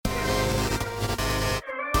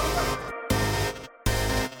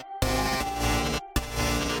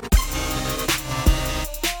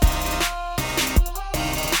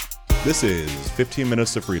This is 15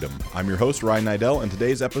 Minutes to Freedom. I'm your host, Ryan Nidell, and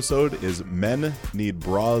today's episode is Men Need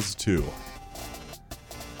Bras Too.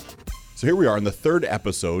 So here we are in the third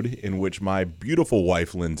episode in which my beautiful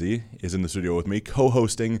wife, Lindsay, is in the studio with me,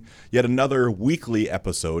 co-hosting yet another weekly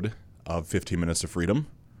episode of 15 Minutes to Freedom.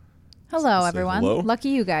 Hello, everyone. Hello. Lucky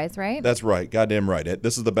you guys, right? That's right. Goddamn right.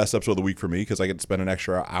 This is the best episode of the week for me because I get to spend an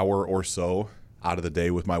extra hour or so out of the day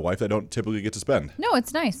with my wife that I don't typically get to spend. No,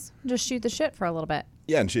 it's nice. Just shoot the shit for a little bit.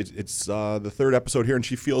 Yeah, and it's the third episode here, and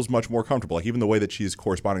she feels much more comfortable. Like, even the way that she's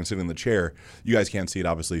corresponding sitting in the chair, you guys can't see it,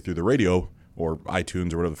 obviously, through the radio or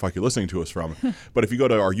iTunes or whatever the fuck you're listening to us from. But if you go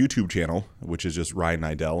to our YouTube channel, which is just Ryan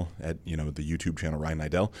Nidell, at the YouTube channel Ryan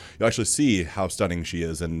Nidell, you'll actually see how stunning she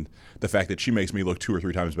is and the fact that she makes me look 2 or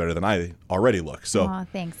 3 times better than I already look. So aw,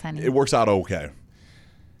 thanks, honey. It works out okay.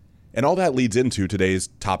 And all that leads into today's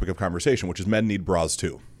topic of conversation, which is men need bras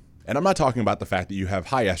too. And I'm not talking about the fact that you have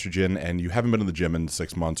high estrogen and you haven't been in the gym in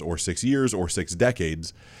 6 months or 6 years or 6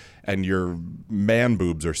 decades and your man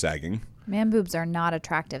boobs are sagging. Man boobs are not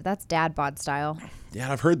attractive. That's dad bod style.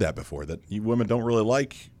 Yeah, I've heard that before, that you women don't really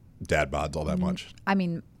like dad bods all that much. I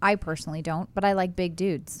mean, I personally don't, but I like big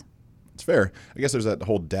dudes. It's fair. I guess there's that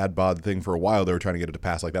whole dad bod thing for a while. They were trying to get it to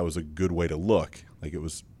pass like that was a good way to look. Like it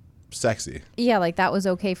was sexy. Yeah, like that was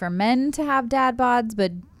okay for men to have dad bods,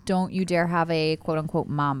 but don't you dare have a quote-unquote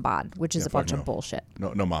mom bod, which is a bunch of bullshit.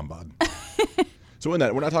 No mom bod. So in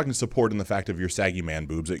that, we're not talking support in the fact of your saggy man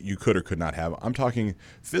boobs that you could or could not have. I'm talking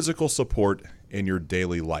physical support in your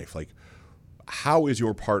daily life. Like, how is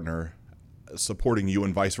your partner supporting you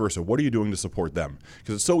and vice versa? What are you doing to support them?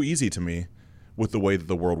 Because it's so easy to me with the way that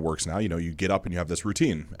the world works now. You get up and you have this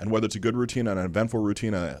routine. And whether it's a good routine, an eventful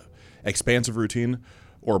routine, an expansive routine,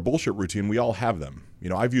 or a bullshit routine, we all have them.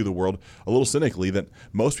 I view the world a little cynically that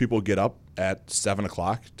most people get up at 7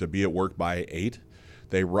 o'clock to be at work by 8.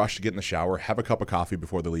 They rush to get in the shower, have a cup of coffee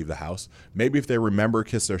before they leave the house. Maybe if they remember,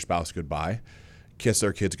 kiss their spouse goodbye, kiss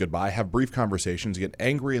their kids goodbye, have brief conversations, get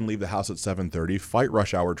angry and leave the house at 7:30, fight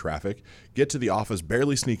rush hour traffic, get to the office,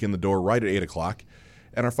 barely sneak in the door right at 8 o'clock,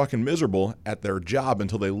 and are fucking miserable at their job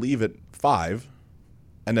until they leave at 5,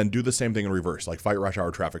 and then do the same thing in reverse, like fight rush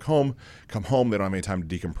hour traffic home, come home, they don't have any time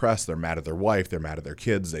to decompress, they're mad at their wife, they're mad at their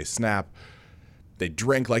kids, they snap, they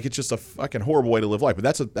drink. Like, it's just a fucking horrible way to live life. But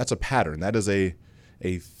that's a pattern. That is a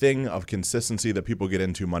thing of consistency that people get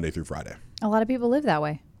into Monday through Friday. A lot of people live that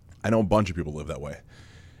way. I know a bunch of people live that way.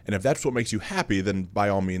 And if that's what makes you happy, then by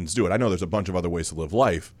all means do it. I know there's a bunch of other ways to live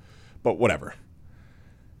life, but whatever.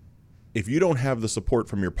 If you don't have the support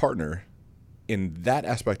from your partner in that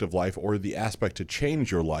aspect of life or the aspect to change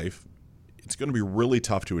your life, it's going to be really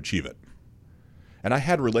tough to achieve it. And I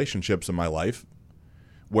had relationships in my life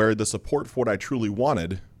where the support for what I truly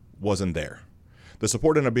wanted wasn't there. The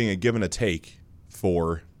support ended up being a give and a take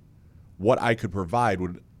for what I could provide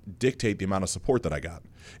would dictate the amount of support that I got.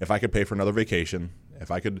 If I could pay for another vacation,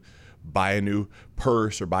 if I could buy a new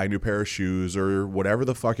purse or buy a new pair of shoes or whatever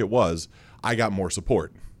the fuck it was, I got more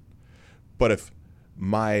support. But if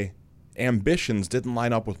my ambitions didn't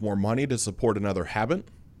line up with more money to support another habit,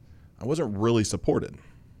 I wasn't really supported.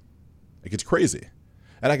 Like, it's crazy.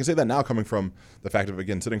 And I can say that now coming from the fact of,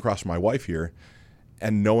 again, sitting across from my wife here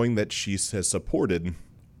and knowing that she has supported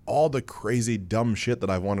all the crazy dumb shit that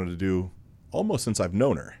I've wanted to do almost since I've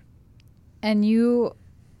known her. And you,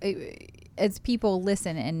 as people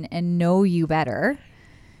listen and know you better,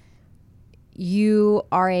 you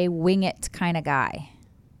are a wing it kind of guy.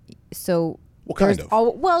 So well, kind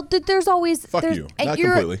of. There's always fuck you. Not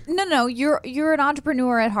completely. No. You're an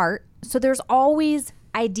entrepreneur at heart. So there's always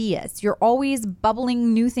ideas. You're always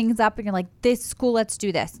bubbling new things up, and you're like, this is cool, let's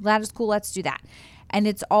do this. That is cool, let's do that. And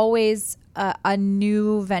it's always a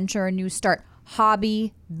new venture, a new start,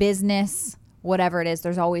 hobby, business, whatever it is.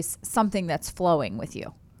 There's always something that's flowing with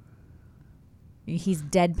you. He's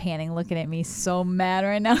deadpanning, looking at me so mad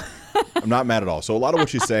right now. I'm not mad at all. So a lot of what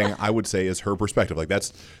she's saying, I would say, is her perspective. Like,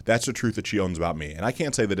 that's the truth that she owns about me. And I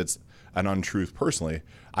can't say that it's an untruth personally.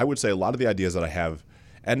 I would say a lot of the ideas that I have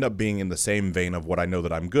end up being in the same vein of what I know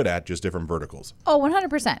that I'm good at, just different verticals. Oh,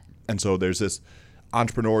 100%. And so there's this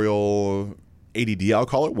entrepreneurial ADD, I'll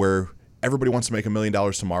call it, where everybody wants to make $1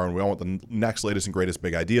 million tomorrow, and we all want the next latest and greatest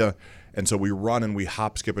big idea. And so we run and we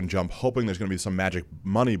hop, skip, and jump, hoping there's going to be some magic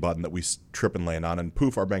money button that we trip and land on, and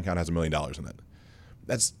poof, our bank account has $1 million in it.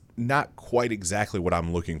 That's not quite exactly what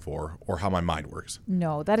I'm looking for or how my mind works.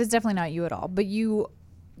 No, that is definitely not you at all. But you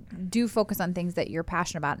do focus on things that you're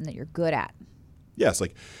passionate about and that you're good at. Yes,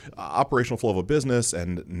 like operational flow of a business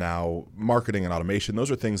and now marketing and automation.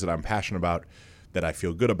 Those are things that I'm passionate about, that I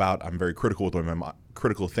feel good about. I'm very critical with my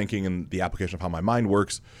critical thinking and the application of how my mind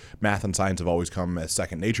works. Math and science have always come as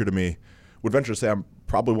second nature to me. Would venture to say I'm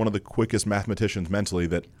probably one of the quickest mathematicians mentally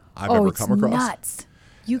that I've ever come across. Nuts.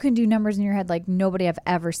 You can do numbers in your head like nobody I've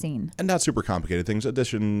ever seen. And not super complicated things,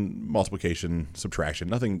 addition, multiplication, subtraction,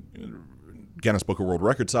 nothing Guinness Book of World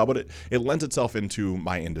Records style, but it lends itself into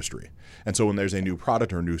my industry. And so when there's a new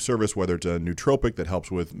product or a new service, whether it's a nootropic that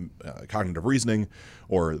helps with cognitive reasoning,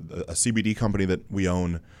 or a CBD company that we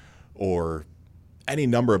own, or any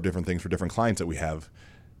number of different things for different clients that we have,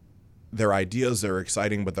 their ideas, they're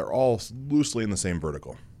exciting, but they're all loosely in the same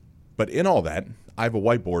vertical. But in all that, I have a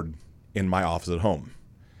whiteboard in my office at home.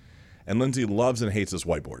 And Lindsay loves and hates this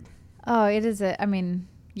whiteboard. Oh, it is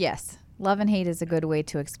yes. Love and hate is a good way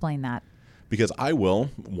to explain that. Because I will,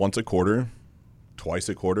 once a quarter, twice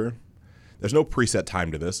a quarter, there's no preset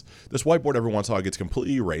time to this. This whiteboard every once in a while gets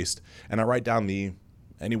completely erased, and I write down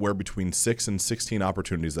anywhere between 6 and 16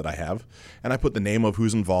 opportunities that I have, and I put the name of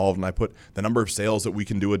who's involved, and I put the number of sales that we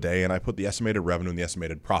can do a day, and I put the estimated revenue and the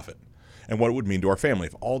estimated profit, and what it would mean to our family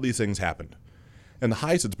if all these things happened. And the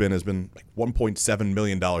highest has been like $1.7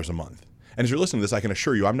 million a month. And as you're listening to this, I can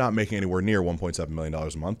assure you I'm not making anywhere near $1.7 million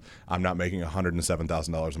a month. I'm not making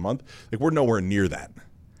 $107,000 a month. Like, we're nowhere near that.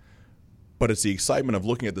 But it's the excitement of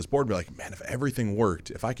looking at this board and be like, man, if everything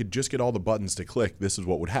worked, if I could just get all the buttons to click, this is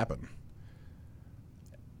what would happen.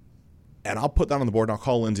 And I'll put that on the board and I'll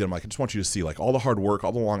call Lindsay and I'm like, I just want you to see like all the hard work,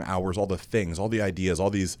 all the long hours, all the things, all the ideas,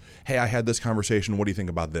 all these, hey, I had this conversation. What do you think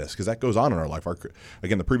about this? Because that goes on in our life.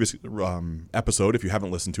 Again, the previous episode, if you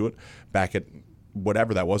haven't listened to it, back at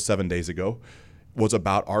whatever that was 7 days ago, was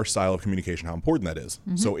about our style of communication, how important that is.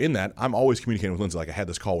 Mm-hmm. So in that, I'm always communicating with Lindsay. Like, I had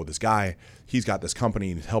this call with this guy. He's got this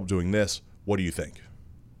company. He's helped doing this. What do you think?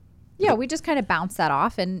 Yeah, we just kind of bounce that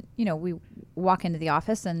off. And, we walk into the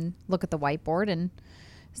office and look at the whiteboard and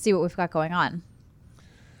see what we've got going on.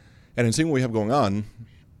 And in seeing what we have going on,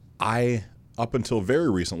 I, up until very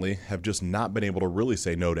recently, have just not been able to really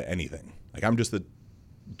say no to anything. Like, I'm just the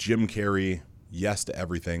Jim Carrey, yes to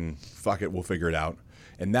everything, fuck it, we'll figure it out.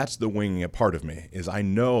 And that's the winging it part of me, is I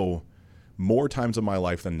know more times in my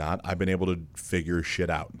life than not, I've been able to figure shit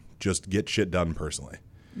out, just get shit done personally.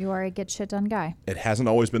 You are a get shit done guy. It hasn't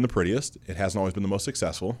always been the prettiest. It hasn't always been the most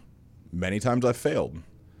successful. Many times I've failed.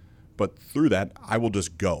 But through that, I will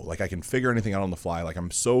just go. Like, I can figure anything out on the fly. Like, I'm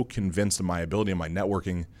so convinced of my ability and my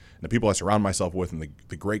networking and the people I surround myself with and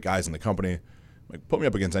the great guys in the company. Like, put me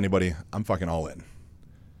up against anybody, I'm fucking all in.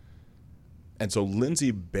 And so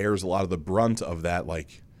Lindsay bears a lot of the brunt of that,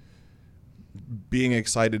 like, being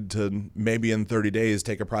excited to maybe in 30 days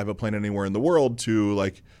take a private plane anywhere in the world to,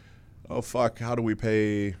 like, oh, fuck, how do we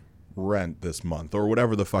pay rent this month? Or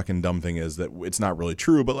whatever the fucking dumb thing is that it's not really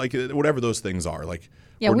true, but, like, whatever those things are. Like,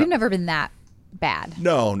 yeah, we've never been that bad.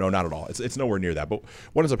 No, not at all. It's nowhere near that. But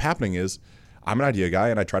what ends up happening is I'm an idea guy,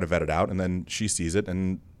 and I try to vet it out, and then she sees it,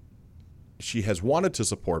 and she has wanted to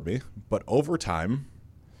support me, but over time,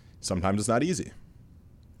 sometimes it's not easy,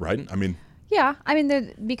 right? I mean, yeah,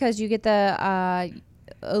 because you get the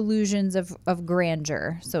illusions of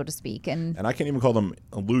grandeur, so to speak, and I can't even call them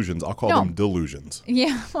illusions. I'll call them delusions.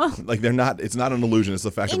 Yeah, well, like they're not. It's not an illusion. It's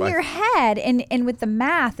the fact in your head and with the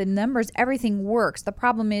math and numbers, everything works. The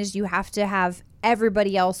problem is you have to have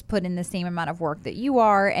everybody else put in the same amount of work that you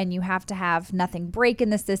are, and you have to have nothing break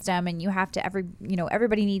in the system, and you have to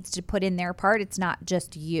everybody needs to put in their part. It's not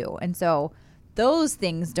just you, and so those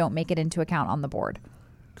things don't make it into account on the board.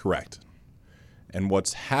 Correct. And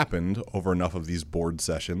what's happened over enough of these board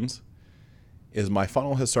sessions is my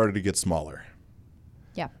funnel has started to get smaller.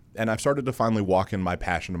 Yeah. And I've started to finally walk in my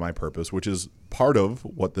passion and my purpose, which is part of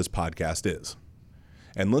what this podcast is.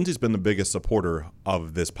 And Lindsay's been the biggest supporter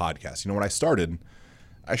of this podcast. When I started,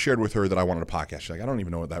 I shared with her that I wanted a podcast. She's like, I don't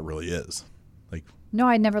even know what that really is. Like, no,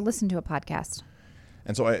 I'd never listened to a podcast.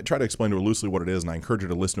 And so I try to explain to her loosely what it is, and I encourage her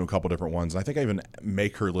to listen to a couple different ones. And I think I even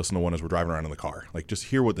make her listen to one as we're driving around in the car. Like, just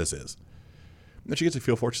hear what this is. And then she gets a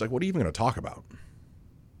feel for it. She's like, what are you even going to talk about?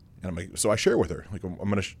 And I'm like, so I share with her. Like, I'm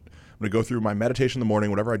going to go through my meditation in the morning,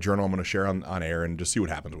 whatever I journal, I'm going to share on air and just see what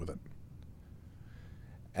happens with it.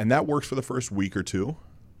 And that works for the first week or two.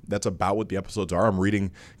 That's about what the episodes are. I'm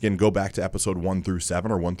reading, again, go back to episode 1 through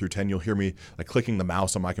 7 or 1 through 10. You'll hear me like clicking the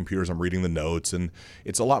mouse on my computer as I'm reading the notes. And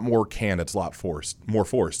it's a lot more canned. It's a lot more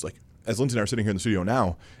forced. Like, as Lindsay and I are sitting here in the studio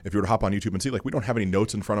now, if you were to hop on YouTube and see, like, we don't have any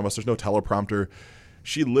notes in front of us. There's no teleprompter.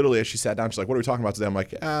 She literally, as she sat down, she's like, what are we talking about today? I'm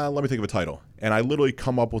like, let me think of a title. And I literally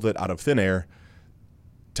come up with it out of thin air,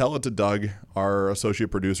 tell it to Doug, our associate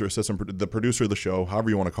producer, the producer of the show, however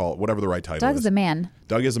you want to call it, whatever the right title is. Doug's a man.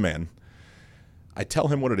 Doug is a man. I tell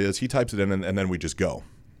him what it is. He types it in, and then we just go.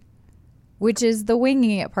 Which is the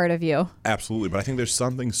winging it part of you. Absolutely. But I think there's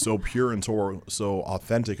something so pure and so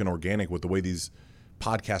authentic and organic with the way these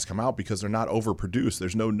podcasts come out because they're not overproduced.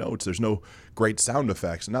 There's no notes. There's no great sound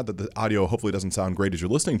effects. Not that the audio hopefully doesn't sound great as you're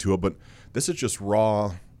listening to it, but this is just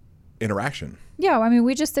raw interaction. Yeah, I mean,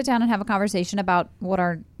 we just sit down and have a conversation about what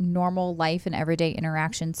our normal life and everyday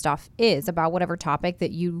interaction stuff is, about whatever topic that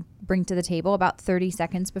you bring to the table about 30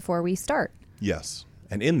 seconds before we start. Yes.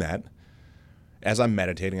 And in that, as I'm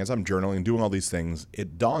meditating, as I'm journaling, doing all these things,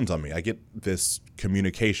 it dawns on me. I get this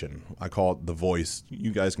communication. I call it the voice. You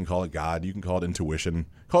guys can call it God. You can call it intuition.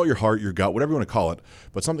 Call it your heart, your gut, whatever you want to call it.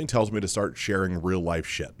 But something tells me to start sharing real life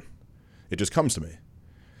shit. It just comes to me.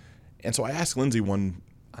 And so I asked Lindsay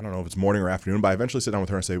I don't know if it's morning or afternoon, but I eventually sit down with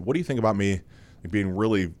her and say, what do you think about me being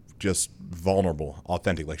really just vulnerable,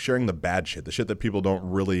 authentic, like sharing the bad shit, the shit that people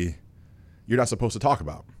you're not supposed to talk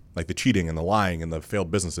about, like the cheating and the lying and the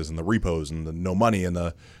failed businesses and the repos and the no money and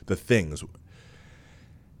the things.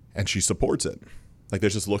 And she supports it. Like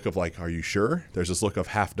there's this look of like, are you sure? There's this look of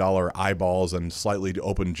 $50 eyeballs and slightly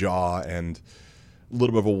open jaw and a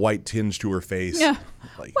little bit of a white tinge to her face. Yeah.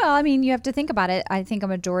 Well, I mean, you have to think about it. I think a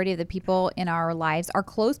majority of the people in our lives, our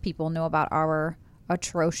close people, know about our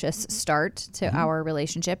atrocious start to our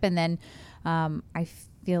relationship. And then I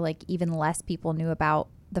feel like even less people knew about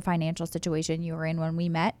the financial situation you were in when we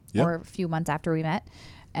met, or a few months after we met,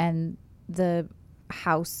 and the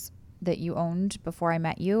house that you owned before I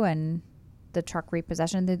met you, and the truck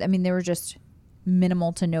repossession. I mean, there were just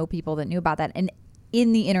minimal to no people that knew about that. And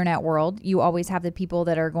in the internet world, you always have the people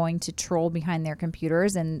that are going to troll behind their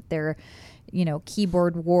computers and their,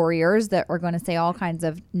 keyboard warriors that are going to say all kinds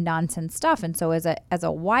of nonsense stuff. And so as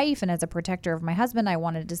a wife and as a protector of my husband, I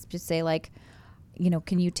wanted to just say, like,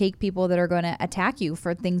 can you take people that are going to attack you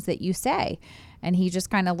for things that you say? And he just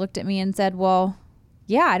kind of looked at me and said, well,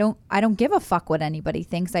 yeah, I don't give a fuck what anybody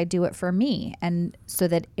thinks. I do it for me. And so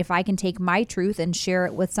that if I can take my truth and share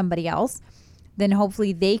it with somebody else, then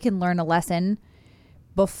hopefully they can learn a lesson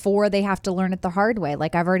before they have to learn it the hard way.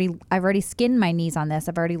 Like I've already skinned my knees on this.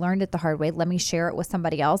 I've already learned it the hard way. Let me share it with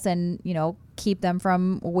somebody else and, keep them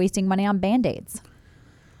from wasting money on Band-Aids.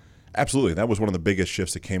 Absolutely. That was one of the biggest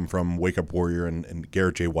shifts that came from Wake Up Warrior and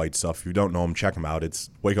Garrett J. White stuff. If you don't know him, check him out. It's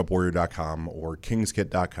wakeupwarrior.com or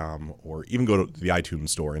kingskit.com, or even go to the iTunes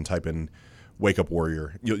store and type in Wake Up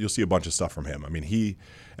Warrior. You'll see a bunch of stuff from him. I mean, he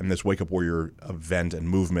and this Wake Up Warrior event and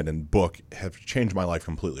movement and book have changed my life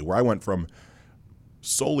completely, where I went from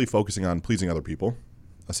solely focusing on pleasing other people,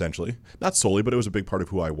 essentially. Not solely, but it was a big part of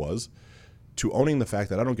who I was, to owning the fact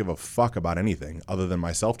that I don't give a fuck about anything other than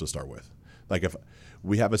myself to start with. Like, if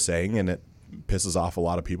we have a saying, and it pisses off a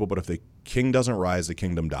lot of people, but if the king doesn't rise, the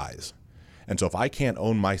kingdom dies. And so if I can't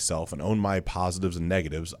own myself and own my positives and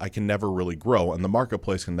negatives, I can never really grow, and the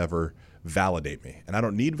marketplace can never validate me. And I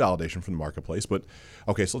don't need validation from the marketplace, but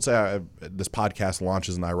okay, so let's say this podcast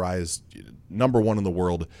launches and I rise #1 in the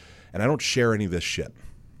world, and I don't share any of this shit.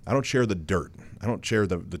 I don't share the dirt. I don't share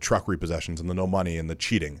the truck repossessions and the no money and the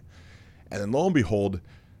cheating. And then lo and behold,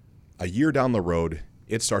 a year down the road,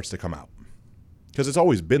 it starts to come out. Because it's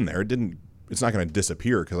always been there. It's not going to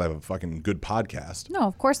disappear because I have a fucking good podcast. No,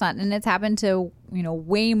 of course not. And it's happened to,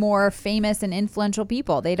 way more famous and influential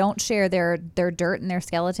people. They don't share their dirt and their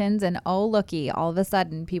skeletons. And oh, looky, all of a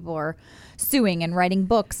sudden people are suing and writing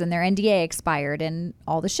books and their NDA expired and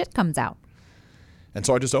all the shit comes out. And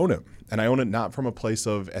so I just own it. And I own it not from a place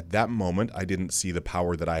of, at that moment, I didn't see the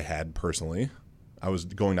power that I had personally. I was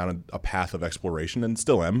going down a path of exploration and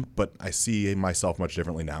still am, but I see myself much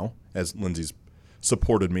differently now, as Lindsay's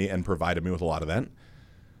supported me and provided me with a lot of that.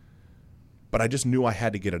 But I just knew I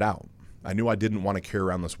had to get it out. I knew I didn't want to carry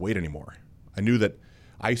around this weight anymore. I knew that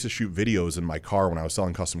I used to shoot videos in my car when I was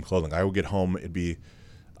selling custom clothing. I would get home, it'd be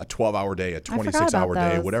a 12-hour day, a 26-hour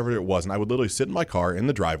day, whatever it was, and I would literally sit in my car in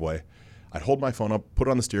the driveway. I'd hold my phone up, put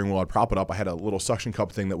it on the steering wheel, I'd prop it up. I had a little suction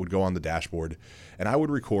cup thing that would go on the dashboard, and I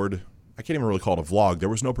would record. I can't even really call it a vlog. There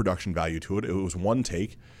was no production value to it. It was one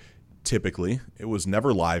take, typically. It was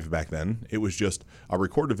never live back then. It was just, I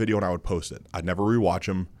recorded a video and I would post it. I'd never rewatch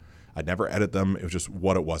them. I'd never edit them. It was just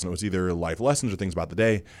what it was. And it was either life lessons or things about the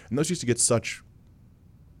day. And those used to get such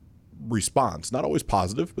response. Not always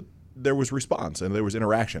positive, but there was response and there was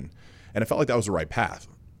interaction. And it felt like that was the right path.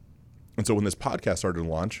 And so when this podcast started to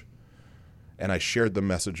launch, and I shared the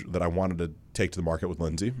message that I wanted to take to the market with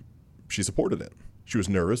Lindsay, she supported it. She was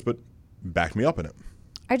nervous, but backed me up in it.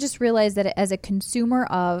 I just realized that as a consumer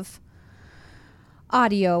of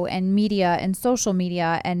audio and media and social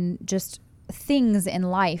media and just things in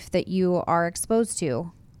life that you are exposed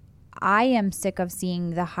to, I am sick of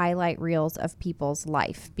seeing the highlight reels of people's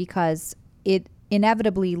life, because it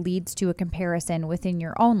inevitably leads to a comparison within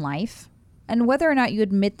your own life. And whether or not you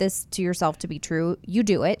admit this to yourself to be true, you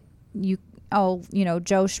do it. oh,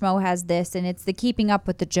 Joe Schmo has this, and it's the keeping up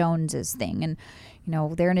with the Joneses thing. And,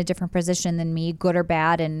 they're in a different position than me, good or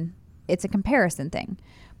bad, and it's a comparison thing.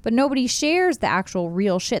 But nobody shares the actual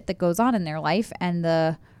real shit that goes on in their life, and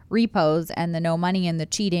the repos and the no money and the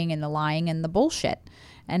cheating and the lying and the bullshit.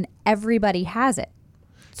 And everybody has it.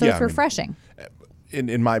 So it's refreshing.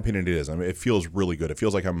 In my opinion, it is. It feels really good. It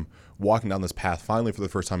feels like I'm walking down this path finally for the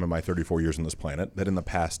first time in my 34 years on this planet, that in the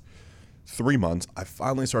past 3 months, I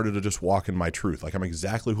finally started to just walk in my truth. Like I'm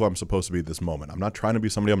exactly who I'm supposed to be at this moment. I'm not trying to be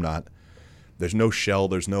somebody I'm not. There's no shell.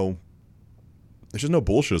 There's just no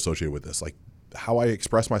bullshit associated with this. Like how I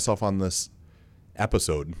express myself on this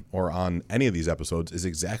episode or on any of these episodes is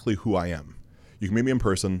exactly who I am. You can meet me in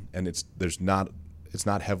person, and it's not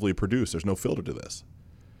heavily produced. There's no filter to this.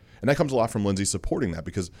 And that comes a lot from Lindsay supporting that,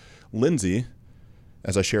 because Lindsay,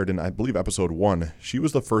 as I shared in, I believe, episode 1, she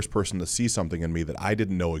was the first person to see something in me that I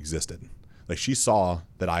didn't know existed. Like she saw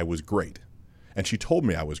that I was great, and she told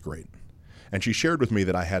me I was great. And she shared with me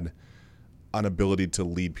that I had an ability to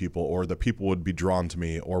lead people, or that people would be drawn to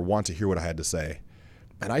me or want to hear what I had to say.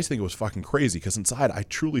 And I just think it was fucking crazy, because inside I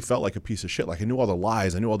truly felt like a piece of shit. Like I knew all the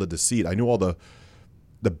lies, I knew all the deceit, I knew all the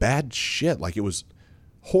bad shit. Like it was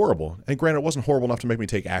horrible. And granted, it wasn't horrible enough to make me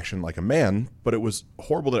take action like a man, but it was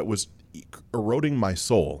horrible that it was eroding my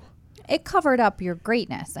soul. It covered up your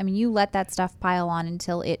greatness. I mean, you let that stuff pile on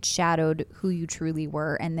until it shadowed who you truly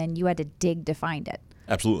were, and then you had to dig to find it.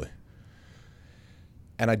 Absolutely.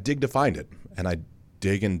 And I dig to find it, and I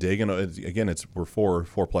dig, and again, we're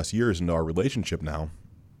 4+ years into our relationship now,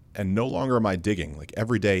 and no longer am I digging. Like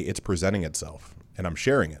every day, it's presenting itself, and I'm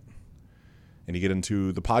sharing it. And you get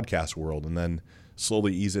into the podcast world, and then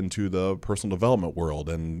slowly ease into the personal development world,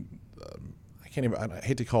 and I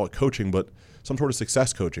hate to call it coaching, but some sort of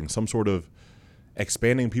success coaching, some sort of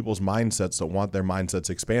expanding people's mindsets that want their mindsets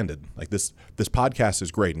expanded. Like this podcast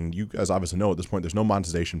is great, and you guys obviously know at this point there's no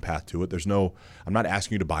monetization path to it. I'm not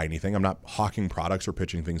asking you to buy anything. I'm not hawking products or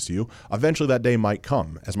pitching things to you. Eventually that day might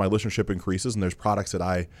come as my listenership increases and there's products that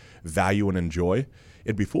I value and enjoy.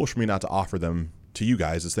 It'd be foolish for me not to offer them to you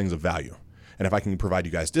guys as things of value. And if I can provide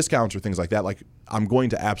you guys discounts or things like that, like I'm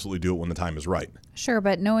going to absolutely do it when the time is right. Sure,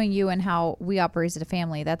 but knowing you and how we operate as a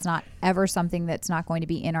family, that's not ever something that's not going to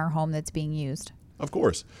be in our home that's being used. Of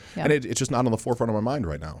course. Yeah. And it's just not on the forefront of my mind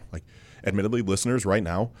right now. Like, admittedly, listeners, right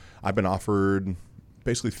now, I've been offered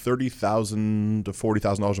basically $30,000 to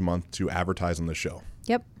 $40,000 a month to advertise on the show.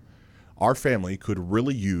 Yep. Our family could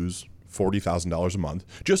really use $40,000 a month,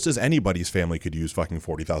 just as anybody's family could use fucking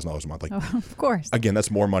 $40,000 a month. Like, of course. Again,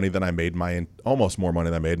 that's more money than I made almost more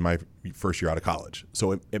money than I made my first year out of college.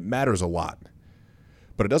 So it matters a lot.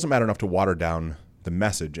 But it doesn't matter enough to water down the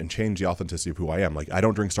message and change the authenticity of who I am. Like, I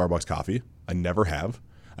don't drink Starbucks coffee. I never have.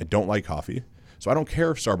 I don't like coffee. So I don't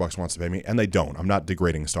care if Starbucks wants to pay me, and they don't. I'm not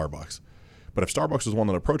degrading Starbucks. But if Starbucks was one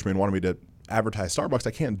that approached me and wanted me to advertise Starbucks,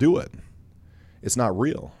 I can't do it. It's not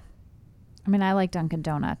real. I mean, I like Dunkin'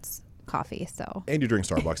 Donuts coffee, so. And you drink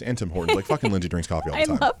Starbucks and Tim Hortons. Like, fucking Lindsay drinks coffee all the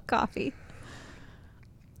time. I love coffee.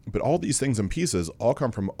 But all these things and pieces all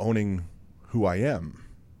come from owning who I am.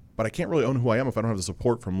 But I can't really own who I am if I don't have the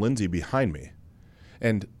support from Lindsay behind me.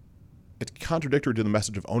 And it's contradictory to the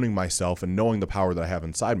message of owning myself and knowing the power that I have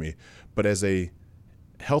inside me. But as a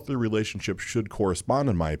healthy relationship should correspond,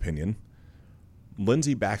 in my opinion,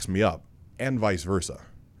 Lindsay backs me up, and vice versa.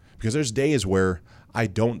 Because there's days where I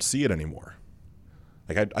don't see it anymore.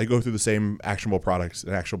 Like I go through the same actionable products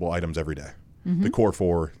and actionable items every day. Mm-hmm. The Core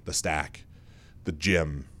 4, the Stack, the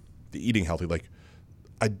gym, the eating healthy. Like,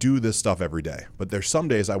 I do this stuff every day. But there's some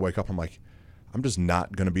days I wake up, I'm like, I'm just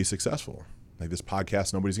not going to be successful. Like, this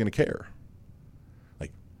podcast, nobody's going to care.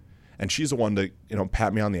 Like, and she's the one to,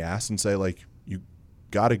 pat me on the ass and say, like, you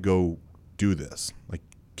got to go do this. Like,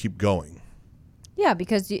 keep going. Yeah,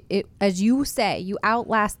 because as you say, you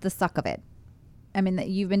outlast the suck of it. I mean,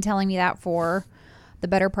 you've been telling me that for the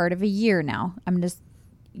better part of a year now.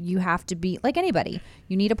 You have to be like anybody.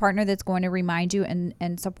 You need a partner that's going to remind you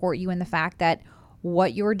and support you in the fact that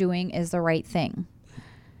what you're doing is the right thing.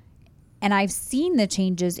 And I've seen the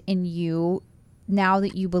changes in you now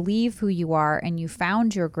that you believe who you are and you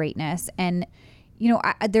found your greatness. And,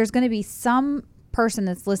 there's going to be some person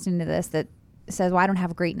that's listening to this that says, well, I don't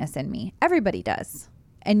have greatness in me. Everybody does.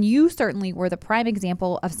 And you certainly were the prime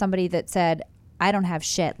example of somebody that said, I don't have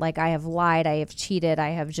shit. Like, I have lied. I have cheated. I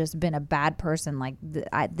have just been a bad person. Like,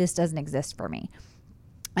 this doesn't exist for me.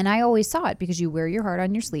 And I always saw it because you wear your heart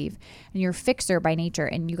on your sleeve and you're a fixer by nature.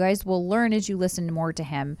 And you guys will learn as you listen more to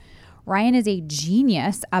him. Ryan is a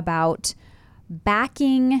genius about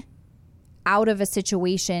backing out of a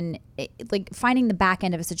situation, like finding the back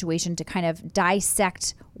end of a situation to kind of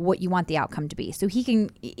dissect what you want the outcome to be. So he can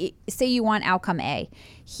say you want outcome A.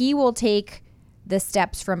 He will take the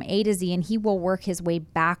steps from A to Z and he will work his way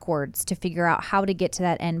backwards to figure out how to get to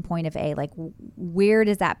that end point of A. Like, where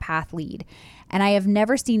does that path lead? And I have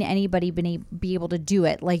never seen anybody be able to do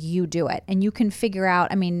it like you do it. And you can figure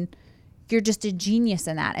out, I mean, you're just a genius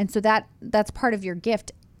in that. And so that's part of your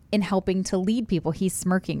gift in helping to lead people. He's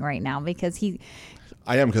smirking right now because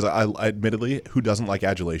I am, because I admittedly, who doesn't like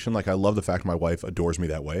adulation? Like, I love the fact my wife adores me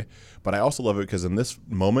that way, but I also love it because in this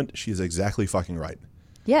moment, she's exactly fucking right.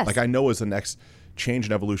 Yes. Like, I know as the next change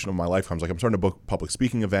and evolution of my life comes, like I'm starting to book public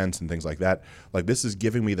speaking events and things like that. Like, this is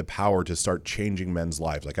giving me the power to start changing men's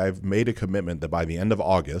lives. Like, I've made a commitment that by the end of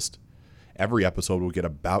August, every episode will get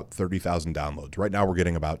about 30,000 downloads. Right now, we're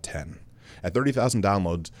getting about 10. At 30,000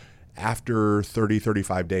 downloads, after 30,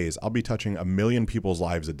 35 days, I'll be touching 1 million people's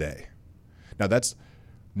lives a day. Now, that's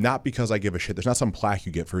not because I give a shit. There's not some plaque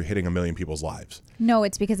you get for hitting 1 million people's lives. No,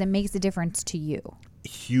 it's because it makes a difference to you.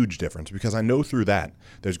 Huge difference, because I know through that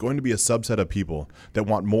there's going to be a subset of people that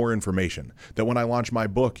want more information, that when I launch my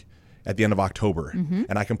book at the end of October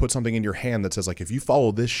and I can put something in your hand that says, like, if you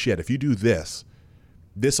follow this shit, if you do this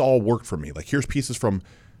all worked for me. Like, here's pieces from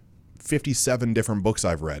 57 different books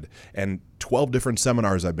I've read and 12 different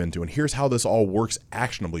seminars I've been to, and here's how this all works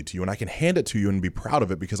actionably to you, and I can hand it to you and be proud of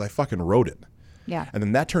it because I fucking wrote it. Yeah. And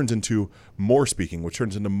then that turns into more speaking, which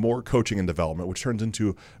turns into more coaching and development, which turns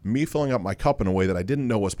into me filling up my cup in a way that I didn't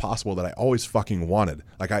know was possible, that I always fucking wanted.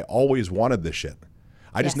 Like, I always wanted this shit.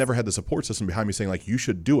 I just never had the support system behind me saying, like, you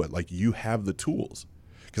should do it. Like, you have the tools.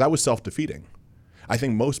 Because I was self-defeating. I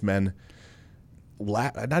think most men,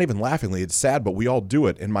 not even laughingly, it's sad, but we all do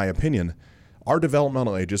it, in my opinion. Our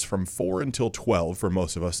developmental ages from 4 until 12, for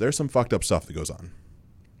most of us, there's some fucked up stuff that goes on.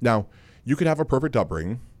 Now, you could have a perfect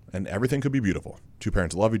upbringing, and everything could be beautiful. Two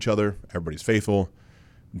parents love each other. Everybody's faithful.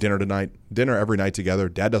 Dinner every night together.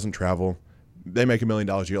 Dad doesn't travel. They make $1 million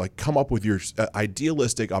a year. Like, come up with your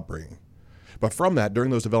idealistic upbringing. But from that,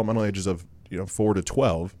 during those developmental ages of 4 to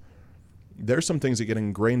 12, there's some things that get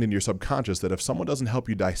ingrained in your subconscious that if someone doesn't help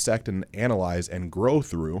you dissect and analyze and grow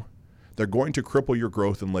through, they're going to cripple your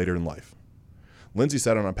growth later in life. Lindsay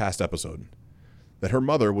said on a past episode that her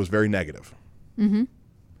mother was very negative. Mm-hmm.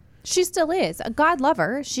 She still is. God love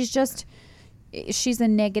her. She's a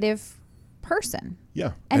negative person.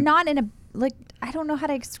 Yeah. And not in a, like, I don't know how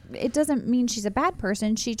to, it doesn't mean she's a bad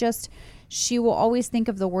person. She will always think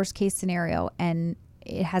of the worst case scenario and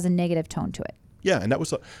it has a negative tone to it. Yeah. And that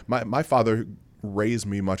was, my father raised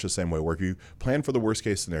me much the same way, where if you plan for the worst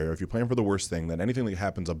case scenario, if you plan for the worst thing, then anything that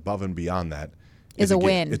happens above and beyond that is a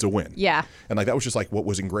win. It's a win. Yeah. And like, that was just like what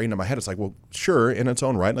was ingrained in my head. It's like, well, sure, in its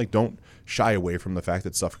own right, like, don't shy away from the fact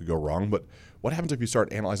that stuff could go wrong. But what happens if you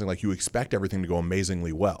start analyzing, like, you expect everything to go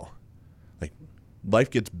amazingly well? Like, life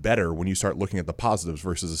gets better when you start looking at the positives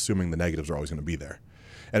versus assuming the negatives are always going to be there.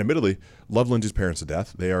 And admittedly, love Lindsay's parents to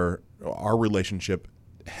death. Our relationship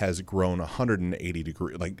has grown 180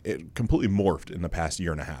 degrees, like, it completely morphed in the past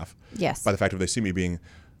year and a half. Yes. By the fact that they see me being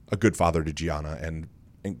a good father to Gianna and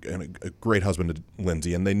a great husband to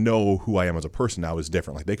Lindsay, and they know who I am as a person now is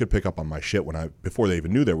different. Like, they could pick up on my shit before they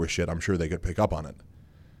even knew there was shit. I'm sure they could pick up on it.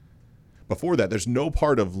 Before that, there's no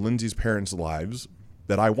part of Lindsay's parents' lives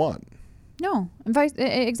that I want. No,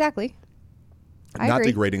 exactly. I Not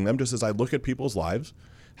agree. degrading them, just as I look at people's lives,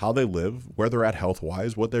 how they live, where they're at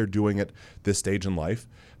health-wise, what they're doing at this stage in life.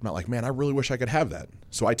 I'm not like, man, I really wish I could have that.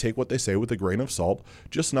 So I take what they say with a grain of salt,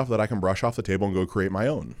 just enough that I can brush off the table and go create my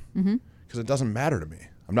own. Mm-hmm. Because it doesn't matter to me.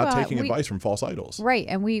 I'm not taking advice from false idols. Right.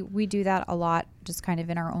 And we do that a lot, just kind of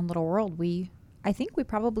in our own little world. I think we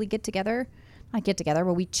probably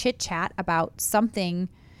but we chit chat about something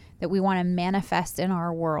that we want to manifest in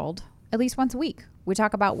our world at least once a week. We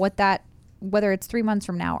talk about whether it's 3 months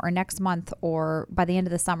from now or next month or by the end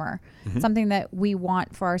of the summer, something that we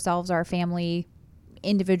want for ourselves, our family,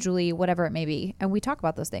 individually, whatever it may be. And we talk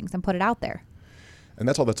about those things and put it out there. And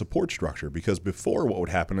that's all that support structure, because before, what would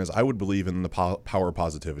happen is I would believe in the power of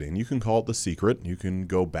positivity. And you can call it The Secret. You can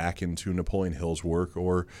go back into Napoleon Hill's work,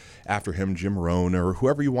 or after him, Jim Rohn, or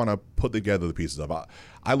whoever you want to put together the pieces of.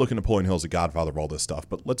 I look at Napoleon Hill as the godfather of all this stuff,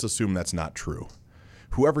 but let's assume that's not true.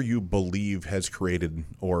 Whoever you believe has created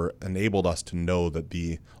or enabled us to know that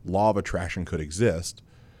the law of attraction could exist,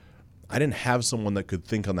 I didn't have someone that could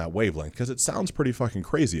think on that wavelength, because it sounds pretty fucking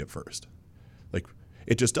crazy at first. Like,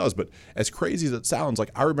 it just does. But as crazy as it sounds, like,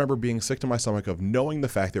 I remember being sick to my stomach of knowing the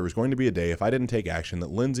fact there was going to be a day, if I didn't take action, that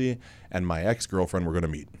Lindsay and my ex-girlfriend were going to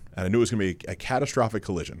meet. And I knew it was going to be a catastrophic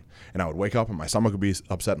collision. And I would wake up and my stomach would be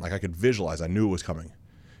upset, and like, I could visualize, I knew it was coming.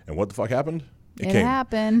 And what the fuck happened? It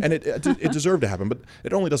happened. And it deserved to happen, but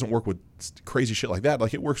it only doesn't work with crazy shit like that.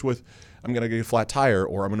 Like it works with, I'm going to get a flat tire,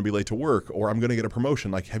 or I'm going to be late to work, or I'm going to get a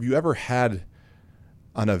promotion. Like, have you ever had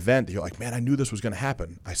an event that you're like, man, I knew this was going to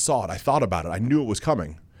happen. I saw it. I thought about it. I knew it was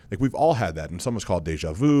coming. Like, we've all had that. And some of us call it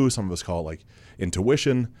deja vu. Some of us call it like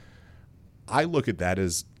intuition. I look at that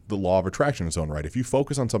as the law of attraction in its own right. If you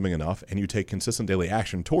focus on something enough and you take consistent daily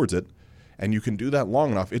action towards it, and you can do that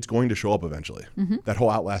long enough, it's going to show up eventually. Mm-hmm. That whole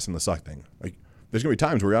outlasting the suck thing. Like, there's going to be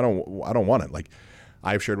times where I don't want it. Like,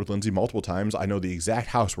 I've shared with Lindsay multiple times, I know the exact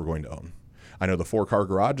house we're going to own. I know the 4-car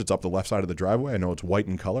garage. It's up the left side of the driveway. I know it's white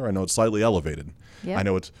in color. I know it's slightly elevated. Yep. I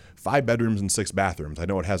know it's 5 bedrooms and 6 bathrooms. I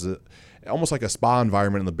know it has almost like a spa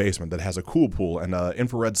environment in the basement that has a cool pool and an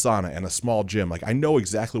infrared sauna and a small gym. Like, I know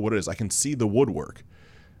exactly what it is. I can see the woodwork.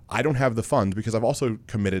 I don't have the funds because I've also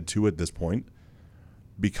committed to, at this point,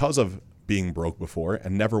 because of being broke before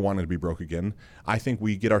and never wanted to be broke again. I think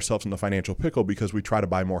we get ourselves in the financial pickle because we try to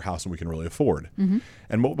buy more house than we can really afford. Mm-hmm.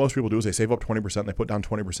 And what most people do is they save up 20%, they put down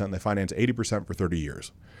 20%, and they finance 80% for 30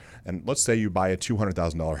 years. And let's say you buy a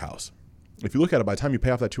 $200,000 house. If you look at it, by the time you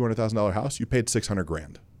pay off that $200,000 house, you paid $600,000.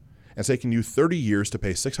 And it's taking you 30 years to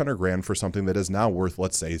pay $600,000 for something that is now worth,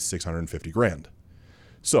 let's say, $650,000.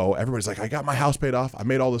 So everybody's like, I got my house paid off. I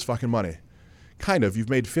made all this fucking money. Kind of. You've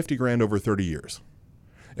made $50,000 over 30 years.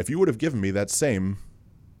 If you would have given me that same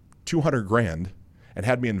 $200,000 and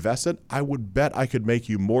had me invest it, I would bet I could make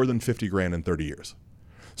you more than $50,000 in 30 years.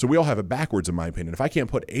 So we all have it backwards, in my opinion. If I can't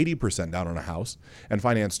put 80% down on a house and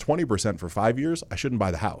finance 20% for 5 years, I shouldn't buy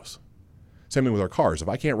the house. Same thing with our cars. If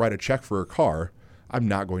I can't write a check for a car, I'm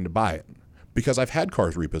not going to buy it. Because I've had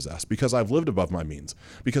cars repossessed, because I've lived above my means,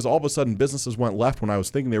 because all of a sudden businesses went left when I was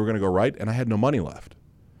thinking they were going to go right and I had no money left.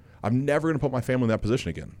 I'm never going to put my family in that position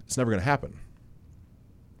again. It's never going to happen.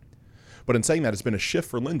 But in saying that, it's been a shift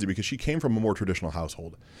for Lindsay because she came from a more traditional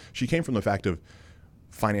household. She came from the fact of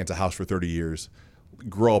finance a house for 30 years,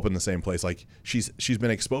 grow up in the same place. Like, she's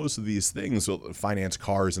been exposed to these things, so finance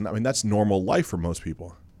cars, and I mean, that's normal life for most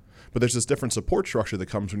people. But there's this different support structure that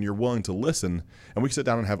comes when you're willing to listen, and we sit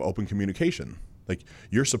down and have open communication. Like,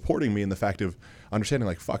 you're supporting me in the fact of understanding,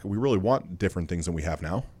 like, fuck, we really want different things than we have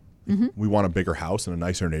now. Mm-hmm. We want a bigger house and a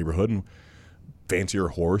nicer neighborhood and fancier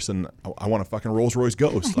horse, and I want a fucking Rolls Royce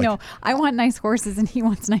Ghost. No, I want nice horses and he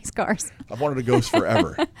wants nice cars. I've wanted a Ghost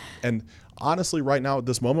forever. And honestly, right now at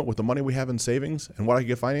this moment, with the money we have in savings and what I could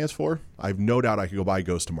get financed for, I have no doubt I could go buy a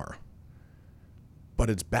Ghost tomorrow. But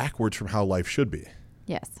it's backwards from how life should be.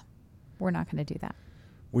 Yes. We're not going to do that.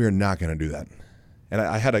 We are not going to do that. And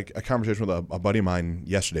I had a conversation with a buddy of mine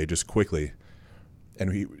yesterday, just quickly,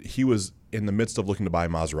 and he was in the midst of looking to buy a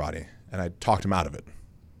Maserati, and I talked him out of it.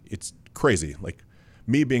 It's crazy. Like,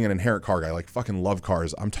 me being an inherent car guy, like, fucking love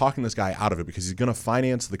cars, I'm talking this guy out of it because he's going to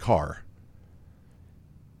finance the car.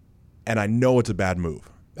 And I know it's a bad move.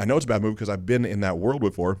 I know it's a bad move because I've been in that world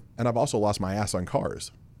before, and I've also lost my ass on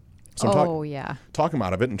cars. So I'm talking him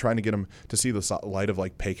out of it and trying to get him to see the light of,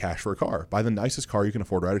 like, pay cash for a car. Buy the nicest car you can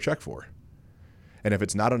afford to write a check for. And if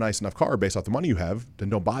it's not a nice enough car based off the money you have, then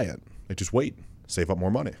don't buy it. Like, just wait. Save up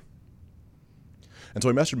more money. And so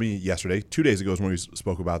he messaged me yesterday, 2 days ago is when we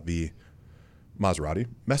spoke about the Maserati.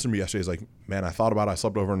 Messaged me yesterday. He's like, man, I thought about it. I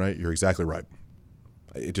slept overnight. You're exactly right.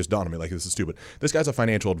 It just dawned on me, like, this is stupid. This guy's a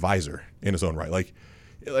financial advisor in his own right. Like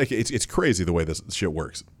it's crazy the way this shit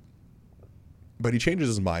works. But he changes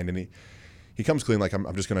his mind, and he comes clean, like,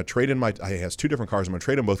 I'm just going to trade in he has 2 different cars. I'm going to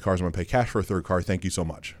trade in both cars. I'm going to pay cash for a third car. Thank you so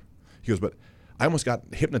much. He goes, but I almost got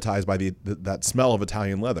hypnotized by that smell of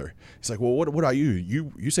Italian leather. He's like, well, what about you?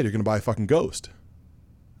 You said you're going to buy a fucking Ghost.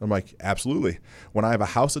 I'm like, absolutely. When I have a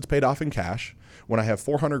house that's paid off in cash, when I have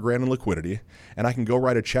 $400,000 in liquidity, and I can go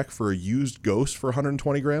write a check for a used Ghost for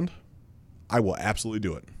 $120,000, I will absolutely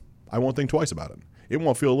do it. I won't think twice about it. It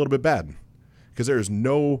won't feel a little bit bad because there is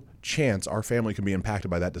no chance our family can be impacted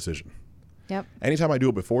by that decision. Yep. Anytime I do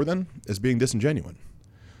it before then is being disingenuous.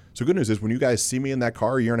 So good news is when you guys see me in that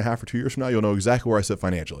car a year and a half or 2 years from now, you'll know exactly where I sit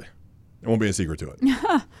financially. It won't be a secret to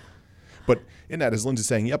it. But in that, as Lindsay's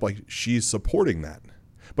saying, yep, like, she's supporting that.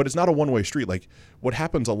 But it's not a one-way street. Like, what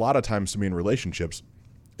happens a lot of times to me in relationships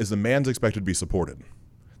is the man's expected to be supported.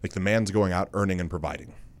 Like, the man's going out earning and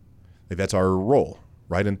providing. Like, that's our role,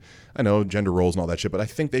 right? And I know gender roles and all that shit, but I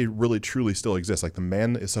think they really truly still exist. Like, the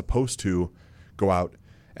man is supposed to go out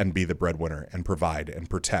and be the breadwinner and provide and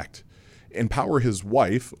protect. Empower his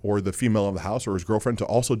wife or the female of the house or his girlfriend to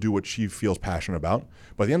also do what she feels passionate about.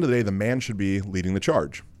 But at the end of the day, the man should be leading the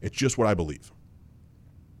charge. It's just what I believe.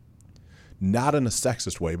 Not in a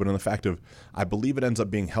sexist way, but in the fact of, I believe it ends up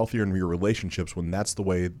being healthier in your relationships when that's the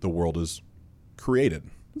way the world is created.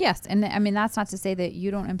 Yes. And I mean, that's not to say that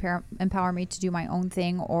you don't empower me to do my own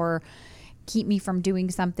thing or keep me from doing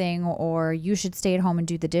something, or you should stay at home and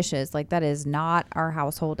do the dishes. Like, that is not our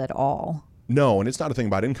household at all. No, and it's not a thing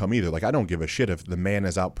about income either. Like, I don't give a shit if the man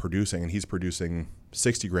is out producing and he's producing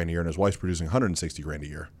 60 grand a year and his wife's producing 160 grand a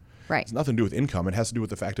year. Right. It's nothing to do with income. It has to do with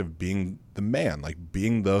the fact of being the man, like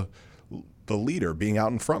being the leader, being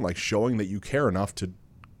out in front, like showing that you care enough to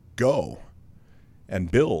go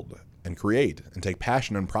and build and create and take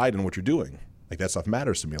passion and pride in what you're doing. Like, that stuff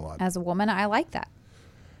matters to me a lot. As a woman, I like that.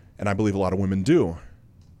 And I believe a lot of women do.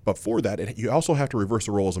 But for that, you also have to reverse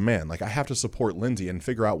the role as a man. Like, I have to support Lindsay and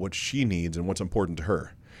figure out what she needs and what's important to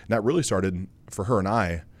her. And that really started for her and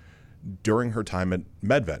I during her time at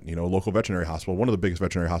MedVet, you know, a local veterinary hospital, one of the biggest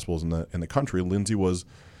veterinary hospitals in the country. Lindsay was,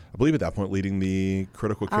 I believe at that point, leading the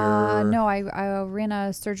critical care. No, I ran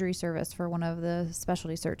a surgery service for one of the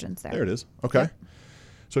specialty surgeons there. There it is. Okay. Yep.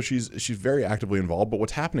 So she's very actively involved. But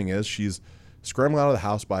what's happening is she's scrambling out of the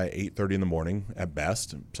house by 8:30 in the morning at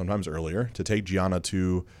best, sometimes earlier, to take Gianna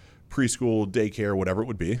to preschool, daycare, whatever it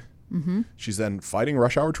would be. Mm-hmm. She's then fighting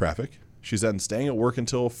rush hour traffic. She's then staying at work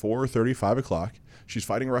until 4:30, 5 o'clock. She's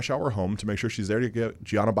fighting rush hour home to make sure she's there to get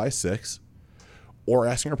Gianna by 6, or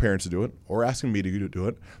asking her parents to do it, or asking me to do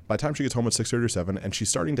it. By the time she gets home at 6:30 or 7, and she's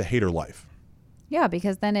starting to hate her life. Yeah,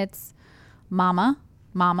 because then it's mama,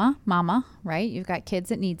 right? You've got kids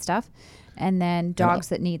that need stuff, and then dogs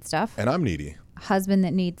that need stuff. And I'm needy. Husband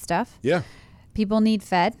that needs stuff. Yeah. People need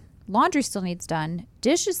fed. Laundry still needs done.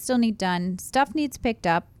 Dishes still need done. Stuff needs picked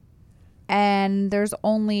up. And there's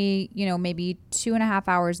only, maybe 2.5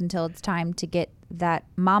 hours until it's time to get that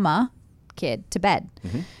mama kid to bed,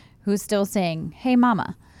 who's still saying, hey,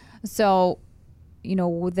 mama. So,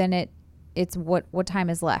 then it's what time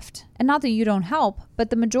is left. And not that you don't help, but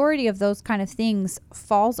the majority of those kind of things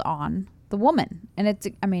falls on the woman.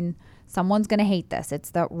 And someone's going to hate this. It's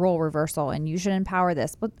the role reversal, and you should empower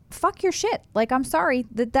this. But fuck your shit. Like, I'm sorry,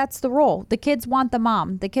 that's the role. The kids want the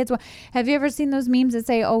mom. Have you ever seen those memes that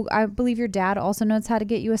say, oh, I believe your dad also knows how to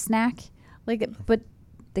get you a snack? But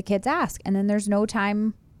the kids ask, and then there's no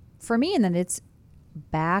time for me, and then it's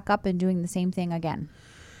back up and doing the same thing again.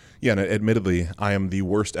 Yeah, and admittedly, I am the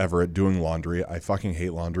worst ever at doing laundry. I fucking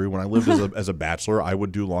hate laundry. When I lived as a bachelor, I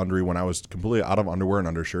would do laundry when I was completely out of underwear and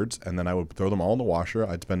undershirts, and then I would throw them all in the washer.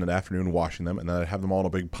 I'd spend an afternoon washing them, and then I'd have them all in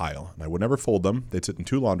a big pile. And I would never fold them. They'd sit in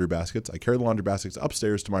 2 laundry baskets. I carried the laundry baskets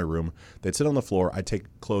upstairs to my room. They'd sit on the floor. I'd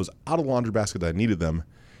take clothes out of the laundry basket that I needed them,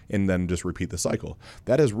 and then just repeat the cycle.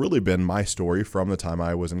 That has really been my story from the time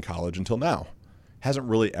I was in college until now. Hasn't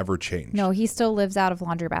really ever changed. No, he still lives out of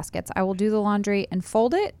laundry baskets. I will do the laundry and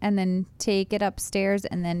fold it and then take it upstairs,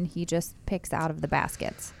 and then he just picks out of the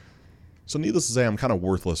baskets. So needless to say, I'm kind of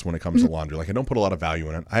worthless when it comes to laundry. Like, I don't put a lot of value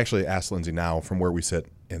in it. I actually asked Lindsay now, from where we sit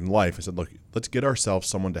in life, I said, look, let's get ourselves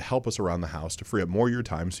someone to help us around the house to free up more of your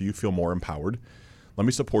time so you feel more empowered. Let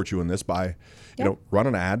me support you in this by, run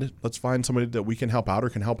an ad. Let's find somebody that we can help out or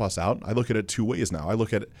can help us out. I look at it 2 ways now. I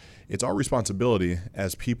look at it's our responsibility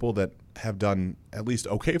as people that have done at least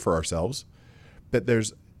okay for ourselves, that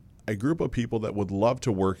there's a group of people that would love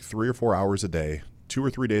to work 3 or 4 hours a day, 2 or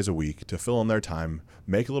 3 days a week to fill in their time,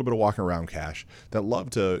 make a little bit of walking around cash, that love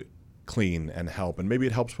to clean and help. And maybe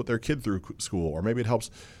it helps put their kid through school, or maybe it helps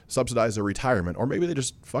subsidize their retirement, or maybe they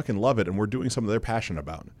just fucking love it and we're doing something they're passionate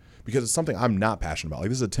about. Because it's something I'm not passionate about. Like,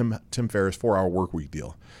 this is a Tim Ferriss 4-hour work week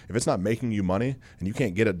deal. If it's not making you money and you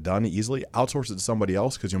can't get it done easily, outsource it to somebody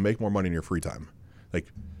else because you'll make more money in your free time.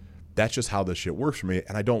 Like, that's just how this shit works for me,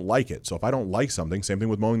 and I don't like it. So if I don't like something, same thing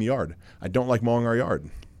with mowing the yard. I don't like mowing our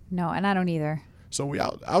yard. No, and I don't either. So we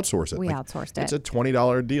outsource it. We outsourced it. It's a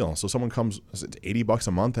 $20 deal. So someone comes, it's $80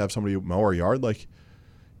 a month to have somebody mow our yard. Like,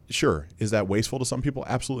 sure. Is that wasteful to some people?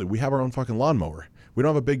 Absolutely. We have our own fucking lawnmower. We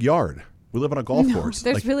don't have a big yard. We live on a golf course.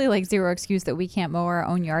 There's really zero excuse that we can't mow our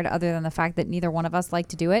own yard, other than the fact that neither one of us like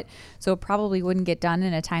to do it. So it probably wouldn't get done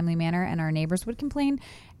in a timely manner, and our neighbors would complain,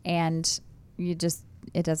 and it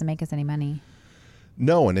doesn't make us any money.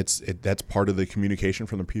 No, and that's part of the communication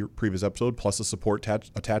from the previous episode, plus the support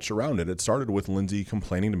attached around it. It started with Lindsay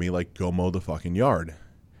complaining to me, like, go mow the fucking yard.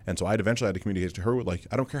 And so I eventually had to communicate to her with, like,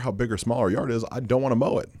 I don't care how big or small our yard is. I don't want to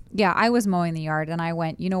mow it. Yeah, I was mowing the yard, and I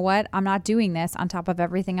went, you know what? I'm not doing this on top of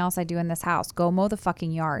everything else I do in this house. Go mow the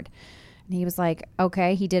fucking yard. And he was like,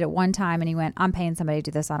 okay. He did it one time, and he went, I'm paying somebody to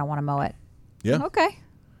do this. I don't want to mow it. Yeah. Okay.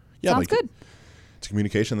 Yeah, sounds good. It's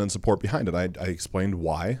communication, then support behind it. I explained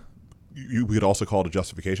why. You could also call it a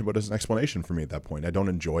justification, but it's an explanation for me at that point. I don't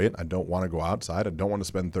enjoy it. I don't want to go outside. I don't want to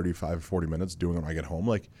spend 35, 40 minutes doing it when I get home.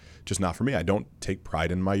 Like, just not for me. I don't take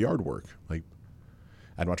pride in my yard work. Like,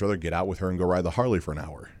 I'd much rather get out with her and go ride the Harley for an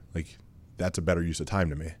hour. Like, that's a better use of time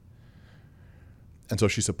to me. And so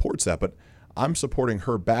she supports that, but I'm supporting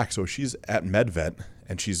her back. So she's at MedVet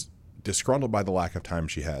and she's disgruntled by the lack of time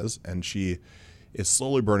she has, and she is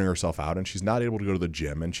slowly burning herself out, and she's not able to go to the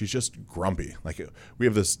gym, and she's just grumpy. Like, we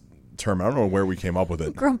have this term, I don't know where we came up with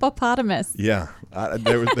it. Grumpopotamus. Yeah.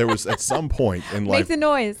 There was at some point in life. Make the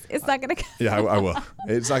noise. It's not going to. Yeah, I will.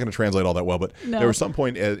 It's not going to translate all that well, but No. there was some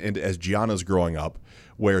point as Gianna's growing up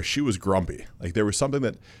where she was grumpy. Like, there was something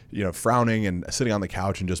that, frowning and sitting on the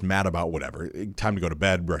couch and just mad about whatever. Time to go to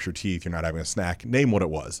bed, brush your teeth, you're not having a snack, name what it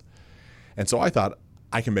was. And so I thought,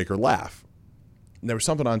 I can make her laugh. And there was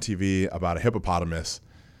something on TV about a hippopotamus,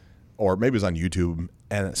 or maybe it was on YouTube.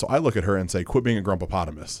 And so I look at her and say, quit being a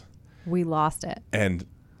grumpopotamus. We lost it. And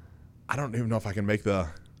I don't even know if I can make the...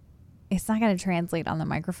 It's not going to translate on the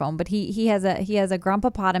microphone, but he has a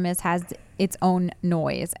grumpopotamus has its own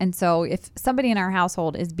noise. And so if somebody in our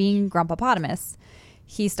household is being grumpopotamus,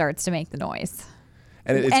 he starts to make the noise.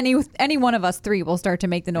 And it's, any one of us three will start to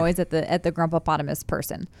make the noise at the grumpopotamus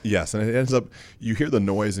person. Yes, and it ends up, you hear the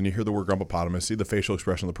noise and you hear the word grumpopotamus, see the facial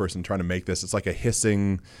expression of the person trying to make this. It's like a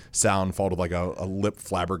hissing sound followed with like a lip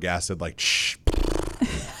flabbergasted, like shh.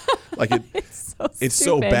 Like it's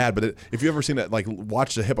so bad. But if you've ever seen that, like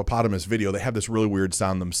watched a hippopotamus video, they have this really weird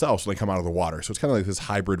sound themselves when they come out of the water. So it's kind of like this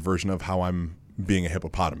hybrid version of how I'm being a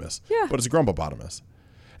hippopotamus. Yeah. But it's a grumpopotamus.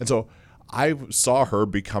 And so I saw her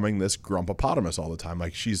becoming this grumpopotamus all the time.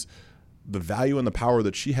 Like the value and the power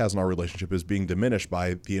that she has in our relationship is being diminished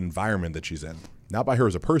by the environment that she's in. Not by her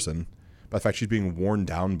as a person, but the fact she's being worn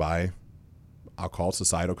down by, I'll call it,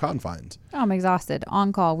 societal confines. Oh, I'm exhausted.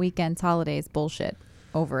 On call, weekends, holidays, bullshit.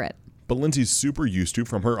 Over it. But Lindsay's super used to,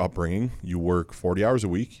 from her upbringing, you work 40 hours a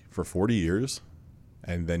week for 40 years,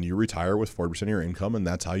 and then you retire with 40% of your income, and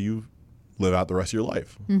that's how you live out the rest of your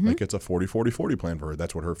life. Mm-hmm. Like it's a 40-40-40 plan for her.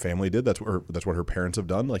 That's what her family did. That's what her parents have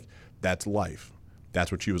done. Like that's life.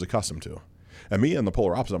 That's what she was accustomed to. And me, on the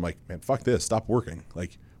polar opposite, I'm like, man, fuck this. Stop working.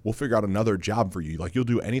 Like we'll figure out another job for you. Like you'll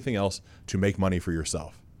do anything else to make money for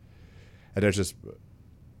yourself. And there's just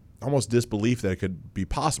almost disbelief that it could be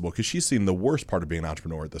possible because she's seen the worst part of being an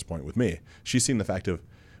entrepreneur at this point with me. She's seen the fact of,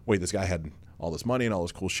 wait, this guy had all this money and all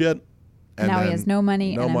this cool shit. And now he has no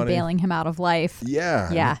money and I'm bailing him out of life.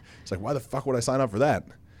 Yeah. Yeah. It's like, why the fuck would I sign up for that?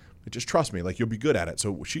 Like, just trust me. Like, you'll be good at it.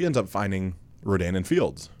 So she ends up finding Rodan and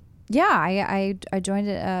Fields. Yeah. I joined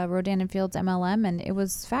Rodan and Fields MLM and it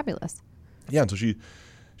was fabulous. Yeah. And so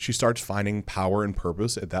she starts finding power and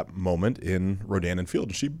purpose at that moment in Rodan and Fields.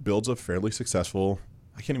 And she builds a fairly successful,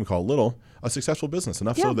 I can't even call it little, a successful business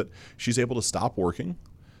enough so that she's able to stop working,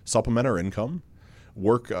 supplement her income,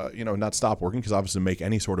 work, not stop working because obviously to make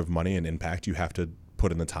any sort of money and impact, you have to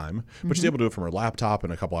put in the time. But she's able to do it from her laptop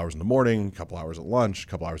in a couple hours in the morning, a couple hours at lunch, a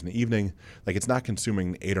couple hours in the evening. Like it's not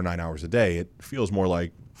consuming 8 or 9 hours a day. It feels more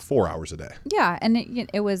like 4 hours a day. Yeah, and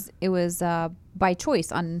it was by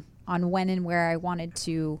choice on when and where I wanted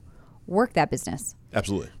to work that business.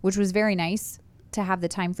 Absolutely. Which was very nice to have the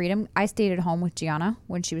time freedom. I stayed at home with Gianna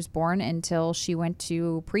when she was born until she went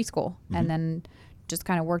to preschool and then just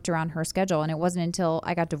kind of worked around her schedule. And it wasn't until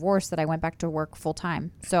I got divorced that I went back to work full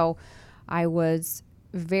time. So I was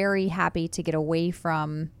very happy to get away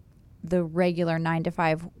from the regular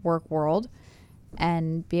 9-to-5 work world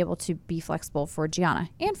and be able to be flexible for Gianna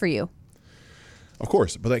and for you. Of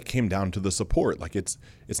course, but that came down to the support. Like it's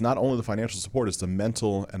not only the financial support, it's the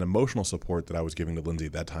mental and emotional support that I was giving to Lindsay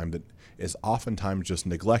at that time that is oftentimes just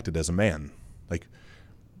neglected as a man. Like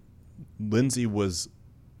Lindsay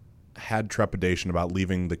had trepidation about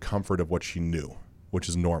leaving the comfort of what she knew, which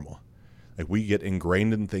is normal. Like we get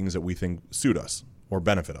ingrained in things that we think suit us or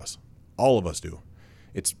benefit us. All of us do.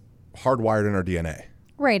 It's hardwired in our DNA.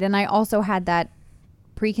 Right, and I also had that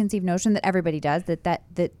preconceived notion that everybody does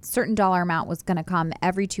that certain dollar amount was going to come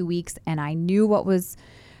every 2 weeks, and I knew what was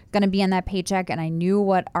going to be on that paycheck, and I knew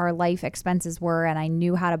what our life expenses were, and I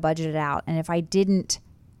knew how to budget it out. And if I didn't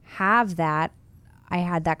have that, I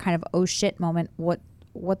had that kind of oh shit moment. What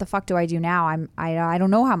the fuck do I do now? I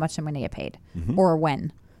don't know how much I'm going to get paid or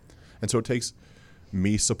when. And so it takes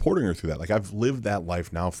me supporting her through that. Like I've lived that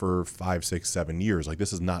life now for 5, 6, 7 years. Like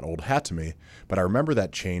this is not old hat to me, but I remember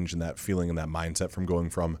that change and that feeling and that mindset from going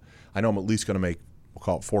from, I know I'm at least going to make, we'll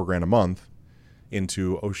call it $4,000 a month,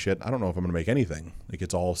 into, oh shit, I don't know if I'm going to make anything. Like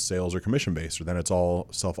it's all sales or commission based, or then it's all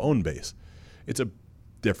self-owned based. It's a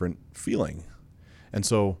different feeling. And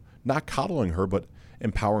so not coddling her, but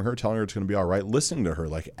empowering her, telling her it's going to be all right, listening to her,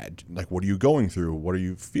 like what are you going through? What are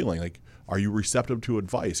you feeling? Like, are you receptive to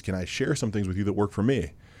advice? Can I share some things with you that work for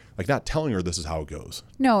me? Like not telling her this is how it goes.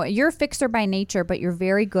 No, you're a fixer by nature, but you're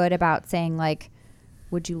very good about saying like,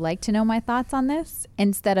 would you like to know my thoughts on this?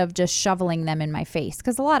 Instead of just shoveling them in my face.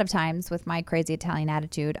 Because a lot of times with my crazy Italian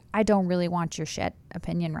attitude, I don't really want your shit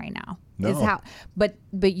opinion right now. No. But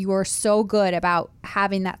you are so good about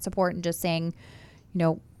having that support and just saying,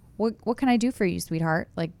 what can I do for you, sweetheart?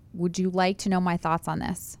 Like, would you like to know my thoughts on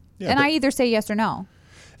this? Yeah, and I either say yes or no.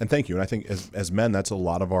 And thank you. And I think as men, that's a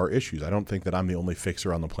lot of our issues. I don't think that I'm the only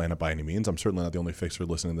fixer on the planet by any means. I'm certainly not the only fixer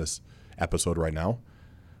listening to this episode right now.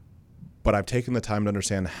 But I've taken the time to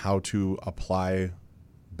understand how to apply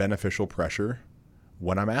beneficial pressure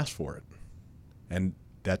when I'm asked for it. And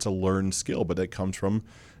that's a learned skill, but that comes from,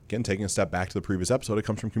 again, taking a step back to the previous episode, it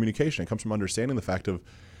comes from communication. It comes from understanding the fact of,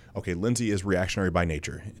 okay, Lindsay is reactionary by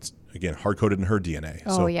nature. It's, again, hard-coded in her DNA.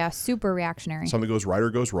 Oh, yeah, super reactionary. Something goes right or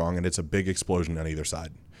goes wrong, and it's a big explosion on either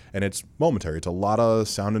side. And it's momentary. It's a lot of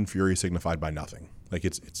sound and fury signified by nothing. Like,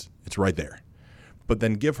 it's right there. But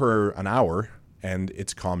then give her an hour, and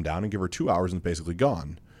it's calmed down, and give her 2 hours, and it's basically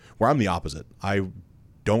gone. Where I'm the opposite. I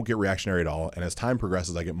don't get reactionary at all, and as time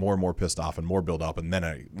progresses, I get more and more pissed off and more build up, and then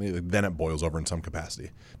it boils over in some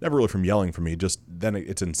capacity. Never really from yelling for me, just then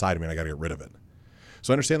it's inside of me, and I got to get rid of it.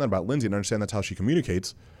 So I understand that about Lindsay, and I understand that's how she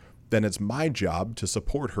communicates. Then it's my job to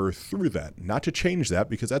support her through that, not to change that,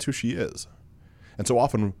 because that's who she is. And so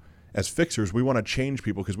often, as fixers, we want to change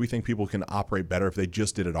people because we think people can operate better if they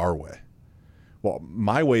just did it our way. Well,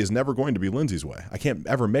 my way is never going to be Lindsay's way. I can't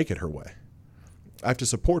ever make it her way. I have to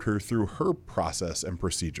support her through her process and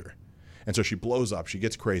procedure. And so she blows up, she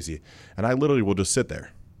gets crazy, and I literally will just sit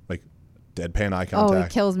there, like deadpan eye contact. Oh,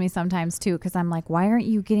 it kills me sometimes too, because I'm like, why aren't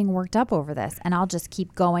you getting worked up over this? And I'll just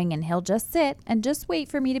keep going, and he'll just sit and just wait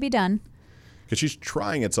for me to be done. Because she's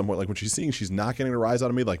trying at some point, like when she's seeing she's not getting a rise out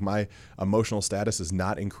of me, like my emotional status is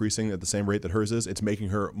not increasing at the same rate that hers is, it's making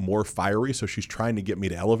her more fiery, so she's trying to get me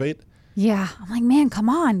to elevate. Yeah. I'm like, man, come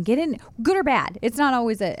on, get in. Good or bad. It's not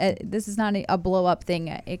always this is not a blow up thing.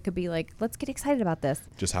 It could be like, let's get excited about this.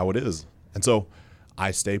 Just how it is. And so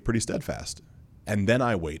I stay pretty steadfast. And then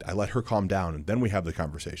I wait. I let her calm down, and then we have the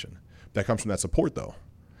conversation. That comes from that support, though.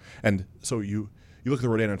 And so you look at the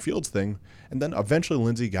Rodan and Fields thing, and then eventually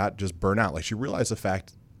Lindsay got just burnt out. Like, she realized the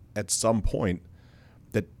fact at some point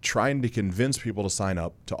that trying to convince people to sign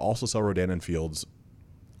up to also sell Rodan and Fields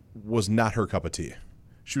was not her cup of tea.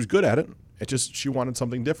 She was good at it. It just, she wanted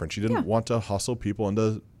something different. She didn't want to hustle people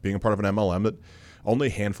into being a part of an MLM that only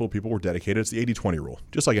a handful of people were dedicated. It's the 80-20 rule,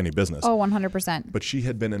 just like any business. Oh, 100%. But she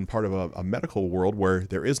had been in part of a medical world where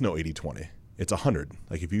there is no 80-20. It's 100.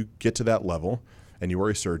 Like, if you get to that level and you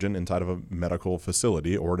are a surgeon inside of a medical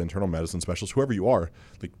facility or an internal medicine specialist, whoever you are,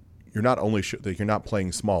 like, you're not only like, you're not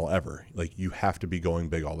playing small ever. Like, you have to be going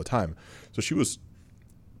big all the time. So she was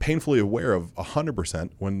painfully aware of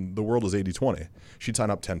 100% when the world is 80-20. She'd sign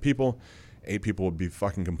up 10 people. 8 people would be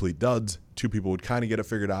fucking complete duds. 2 people would kind of get it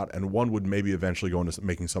figured out, and 1 would maybe eventually go into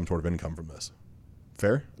making some sort of income from this.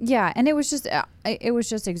 Fair? Yeah, and it was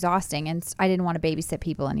just exhausting, and I didn't want to babysit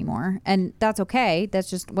people anymore, and that's okay. That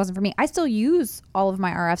just wasn't for me. I still use all of my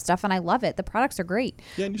RF stuff, and I love it. The products are great.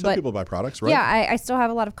 Yeah, and you sell people buy products, right? Yeah, I still have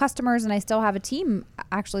a lot of customers, and I still have a team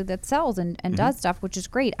actually that sells and does stuff, which is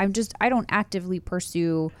great. I don't actively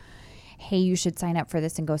pursue, hey, you should sign up for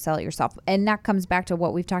this and go sell it yourself. And that comes back to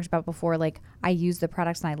what we've talked about before. Like, I use the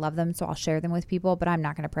products and I love them, so I'll share them with people, but I'm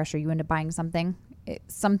not going to pressure you into buying something.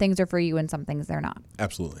 Some things are for you and some things they're not.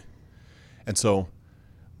 Absolutely. And so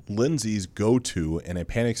Lindsay's go-to in a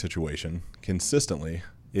panic situation consistently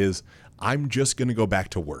is, I'm just going to go back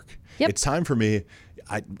to work. Yep. It's time for me.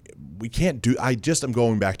 I am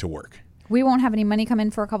going back to work. We won't have any money come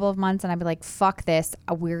in for a couple of months, and I'd be like, fuck this.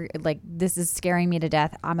 This is scaring me to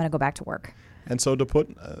death. I'm going to go back to work. And so to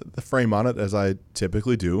put the frame on it, as I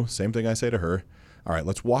typically do, same thing I say to her, all right,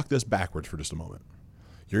 let's walk this backwards for just a moment.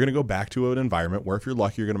 You're going to go back to an environment where, if you're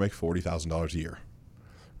lucky, you're going to make $40,000 a year.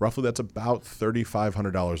 Roughly, that's about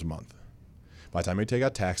 $3,500 a month. By the time you take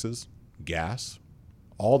out taxes, gas,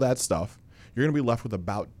 all that stuff, you're going to be left with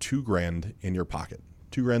about $2,000 in your pocket,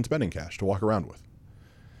 $2,000 spending cash to walk around with.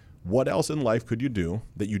 What else in life could you do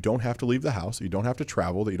that you don't have to leave the house, that you don't have to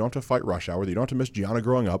travel, that you don't have to fight rush hour, that you don't have to miss Gianna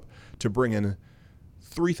growing up to bring in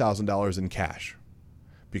 $3,000 in cash?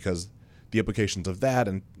 Because the implications of that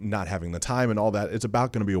and not having the time and all that, it's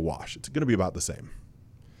about going to be a wash. It's going to be about the same.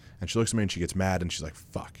 And she looks at me and she gets mad and she's like,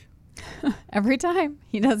 fuck. Every time.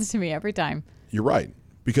 He does it to me every time. You're right.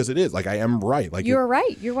 Because it is. Like, I am right. Like, you're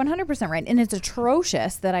right. You're 100% right. And it's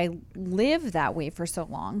atrocious that I lived that way for so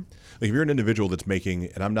long. Like, if you're an individual that's making,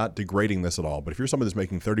 and I'm not degrading this at all, but if you're somebody that's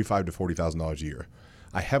making $35,000 to $40,000 a year,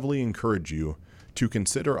 I heavily encourage you to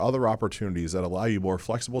consider other opportunities that allow you more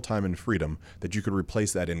flexible time and freedom that you could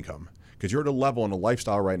replace that income. Because you're at a level and a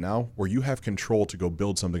lifestyle right now where you have control to go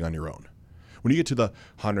build something on your own. When you get to the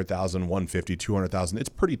 100,000, 150, 200,000, it's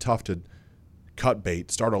pretty tough to cut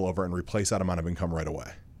bait, start all over, and replace that amount of income right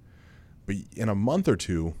away. But in a month or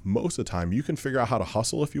two, most of the time, you can figure out how to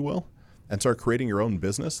hustle, if you will, and start creating your own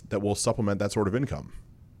business that will supplement that sort of income.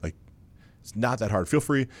 Like, it's not that hard. Feel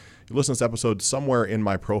free, you listen to this episode, somewhere in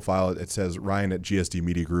my profile, it says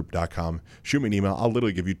ryan@gsdmediagroup.com. Shoot me an email. I'll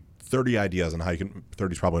literally give you 30 ideas on how you can,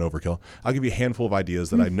 30 is probably an overkill. I'll give you a handful of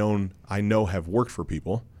ideas that I know have worked for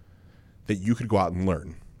people that you could go out and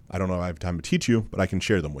learn. I don't know if I have time to teach you, but I can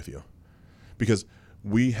share them with you. Because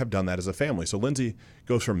we have done that as a family. So Lindsay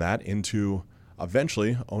goes from that into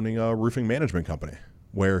eventually owning a roofing management company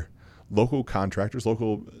where local contractors,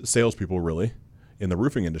 local salespeople really in the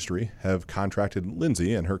roofing industry have contracted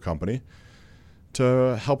Lindsay and her company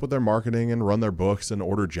to help with their marketing and run their books and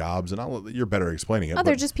order jobs. And you're better at explaining it. No,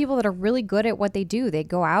 they're just people that are really good at what they do. They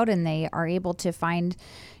go out and they are able to find,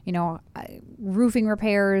 roofing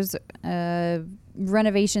repairs,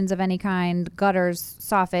 renovations of any kind, gutters,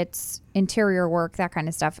 soffits, interior work, that kind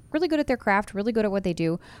of stuff. Really good at their craft, really good at what they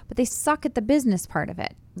do, but they suck at the business part of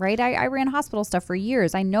it, right? I ran hospital stuff for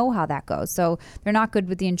years. I know how that goes. So they're not good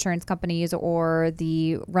with the insurance companies or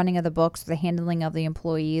the running of the books, or the handling of the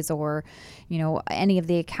employees, or, any of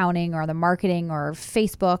the accounting or the marketing or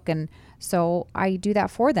Facebook. And so I do that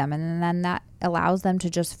for them. And then that allows them to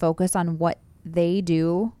just focus on what they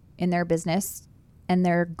do in their business and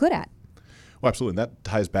they're good at. Well, absolutely. And that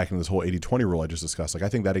ties back into this whole 80-20 rule I just discussed. Like, I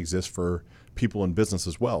think that exists for people in business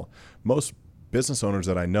as well. Most business owners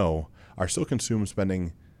that I know are still consumed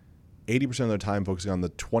spending 80% of their time focusing on the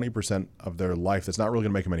 20% of their life that's not really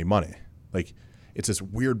going to make them any money. Like, it's this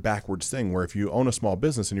weird backwards thing where if you own a small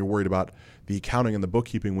business and you're worried about the accounting and the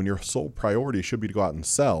bookkeeping when your sole priority should be to go out and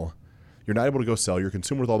sell, you're not able to go sell. You're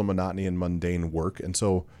consumed with all the monotony and mundane work. And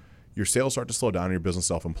so your sales start to slow down and your business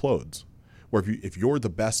self-implodes. Where if you're the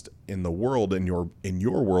best in the world in your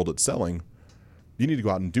world at selling, you need to go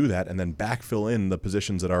out and do that and then backfill in the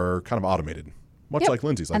positions that are kind of automated, much like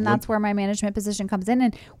Lindsay's. And that's where my management position comes in.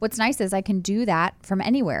 And what's nice is I can do that from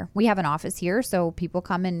anywhere. We have an office here, so people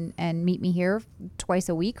come in and meet me here twice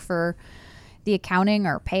a week for the accounting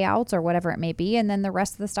or payouts or whatever it may be. And then the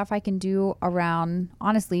rest of the stuff I can do around,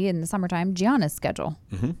 honestly, in the summertime, Gianna's schedule,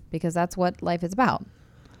 because that's what life is about.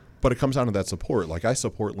 But it comes down to that support. Like, I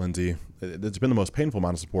support Lindsay. It's been the most painful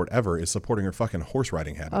amount of support ever is supporting her fucking horse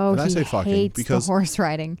riding habit. Oh, and I say fucking because the horse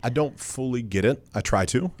riding. I don't fully get it. I try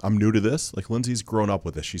to. I'm new to this. Like, Lindsay's grown up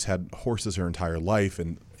with this. She's had horses her entire life,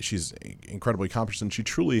 and she's incredibly accomplished, and she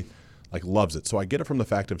truly loves it. So I get it from the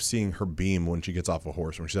fact of seeing her beam when she gets off a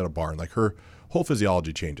horse, when she's at a barn. Like, her whole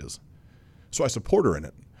physiology changes. So I support her in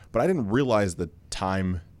it. But I didn't realize the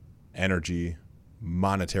time, energy,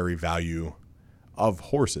 monetary value of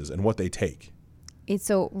horses and what they take.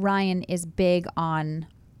 So Ryan is big on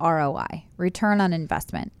ROI, return on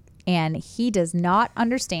investment. And he does not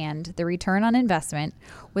understand the return on investment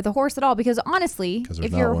with a horse at all. Because honestly,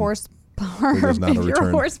 if you're a horse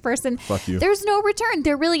person, there's no return.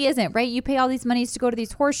 There really isn't, right? You pay all these monies to go to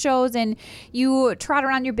these horse shows and you trot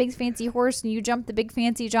around your big fancy horse and you jump the big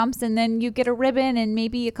fancy jumps, and then you get a ribbon and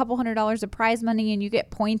maybe a couple $100 of prize money, and you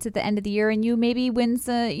get points at the end of the year, and you maybe win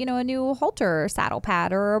a new halter or saddle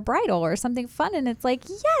pad or a bridle or something fun. And it's like,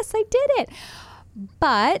 yes, I did it.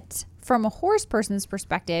 But from a horse person's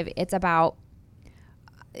perspective, it's about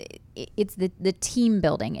the team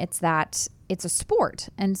building. It's a sport.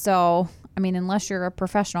 And so, unless you're a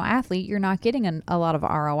professional athlete, you're not getting a lot of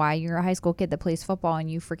ROI. You're a high school kid that plays football and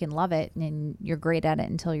you freaking love it and you're great at it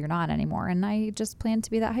until you're not anymore. And I just plan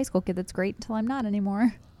to be that high school kid that's great until I'm not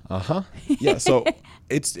anymore. Yeah. So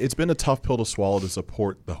it's been a tough pill to swallow to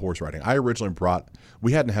support the horse riding. I originally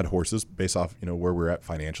we hadn't had horses based off, where we were at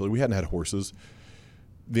financially. We hadn't had horses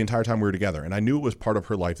the entire time we were together. And I knew it was part of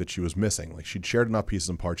her life that she was missing. Like, she'd shared enough pieces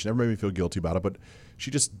and parts. She never made me feel guilty about it, but she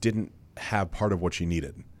just didn't have part of what she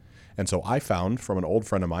needed. And so I found from an old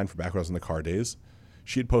friend of mine from back when I was in the car days,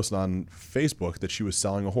 she had posted on Facebook that she was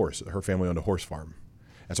selling a horse. Her family owned a horse farm.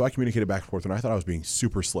 And so I communicated back and forth, and I thought I was being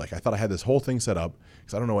super slick. I thought I had this whole thing set up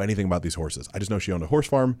because I don't know anything about these horses. I just know she owned a horse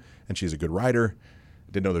farm and she's a good rider.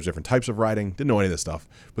 Didn't know there's different types of riding. Didn't know any of this stuff.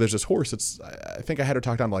 But there's this horse. I think I had her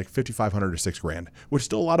talked down to like $5,500 or $6,000, which is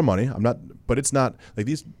still a lot of money. But it's not like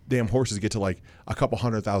these damn horses get to like a couple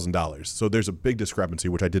 $100,000. So there's a big discrepancy,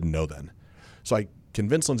 which I didn't know then. So I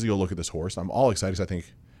convinced Lindsay to go look at this horse. I'm all excited because I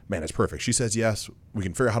think, man, it's perfect. She says yes. We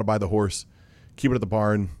can figure out how to buy the horse, keep it at the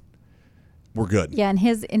barn. we're good. Yeah, in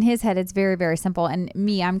his head, it's very, very simple. And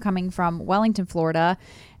me, I'm coming from Wellington, Florida,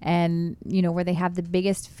 and where they have the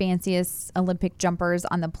biggest, fanciest Olympic jumpers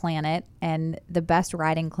on the planet, and the best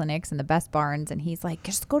riding clinics and the best barns. And he's like,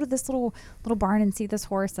 just go to this little barn and see this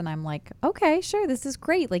horse. And I'm like, okay, sure, this is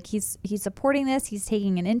great. Like he's supporting this. He's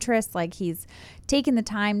taking an interest. Like he's taking the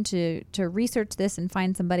time to research this and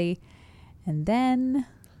find somebody. And then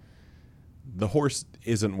the horse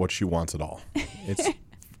isn't what she wants at all. It's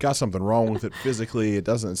got something wrong with it physically.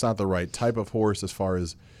 It's not the right type of horse as far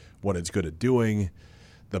as what it's good at doing.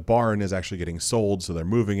 The barn is actually getting sold, so they're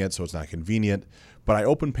moving it, so it's not convenient. But I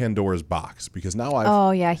opened Pandora's box because now Oh,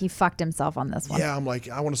 yeah, he fucked himself on this one. Yeah, I'm like,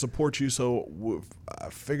 I want to support you, so I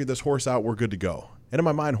figured this horse out, we're good to go. And in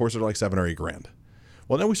my mind, horses are like $7,000 or $8,000.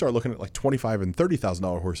 Well, then we start looking at like $25,000 and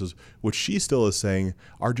 $30,000 horses, which she still is saying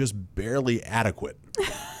are just barely adequate.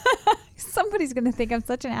 Somebody's going to think I'm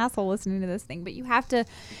such an asshole listening to this thing, but you have to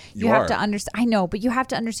understand. I know, but you have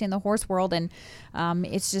to understand the horse world, and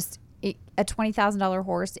it's just a $20,000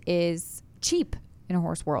 horse is cheap in a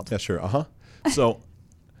horse world. Yeah, sure. So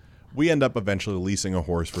we end up eventually leasing a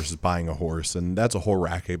horse versus buying a horse, and that's a whole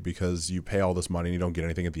racket because you pay all this money and you don't get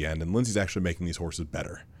anything at the end. And Lindsay's actually making these horses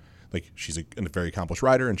better. Like she's a very accomplished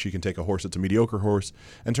rider, and she can take a horse that's a mediocre horse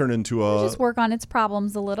and turn it into a just work on its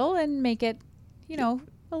problems a little and make it,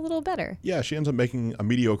 a little better. Yeah, she ends up making a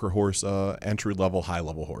mediocre horse, entry level, high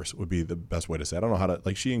level horse would be the best way to say it. I don't know how to,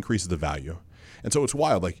 like, she increases the value. And so it's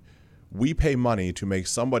wild. Like, we pay money to make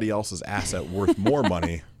somebody else's asset worth more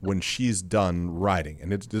money when she's done riding.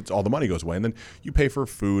 And it's all the money goes away. And then you pay for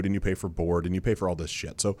food and you pay for board and you pay for all this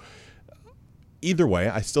shit. So either way,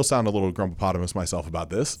 I still sound a little grumpopotamus myself about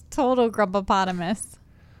this. Total grumpopotamus.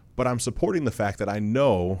 But I'm supporting the fact that I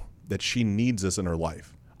know that she needs this in her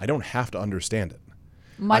life. I don't have to understand it.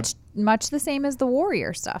 Much the same as the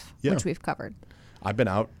warrior stuff, which we've covered. I've been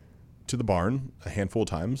out to the barn a handful of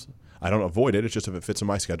times. I don't avoid it. It's just if it fits in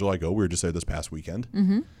my schedule, I go. We were just there this past weekend.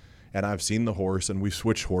 Mm-hmm. And I've seen the horse, and we've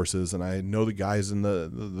switched horses, and I know the guys and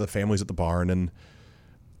the families at the barn, and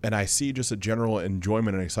I see just a general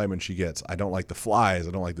enjoyment and excitement she gets. I don't like the flies.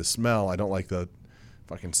 I don't like the smell. I don't like the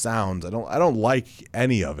fucking sounds. I don't like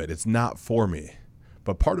any of it. It's not for me.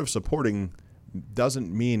 But part of supporting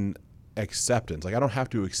doesn't mean acceptance. Like, I don't have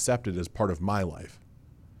to accept it as part of my life.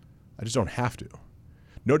 I just don't have to.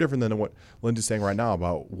 No different than what Lindsay's saying right now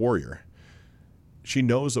about Warrior. She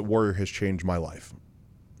knows that Warrior has changed my life.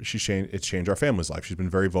 It's changed our family's life. She's been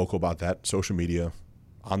very vocal about that, social media,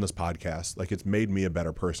 on this podcast. Like, it's made me a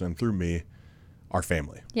better person, and through me, our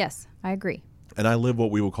family. Yes, I agree. And I live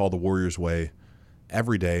what we would call the Warrior's way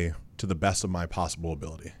every day to the best of my possible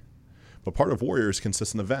ability. But part of Warrior is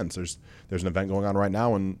consistent events. There's an event going on right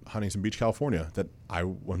now in Huntington Beach, California that I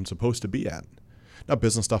wasn't supposed to be at. Now,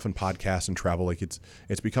 business stuff and podcasts and travel, like it's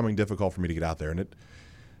becoming difficult for me to get out there.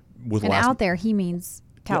 Out there, he means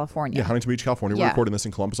California. Yeah, Huntington Beach, California. We're recording this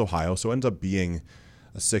in Columbus, Ohio. So it ends up being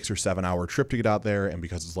a 6 or 7 hour trip to get out there. And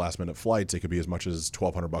because it's last minute flights, it could be as much as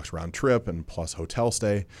 $1,200 round trip and plus hotel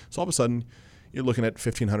stay. So all of a sudden, you're looking at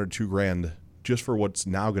 $1,500, $2,000 just for what's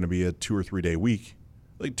now going to be a 2 or 3 day week.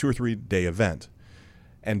 Like 2 or 3 day event.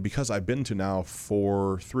 And because I've been to now 3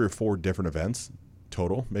 or 4 different events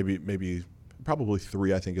total, maybe probably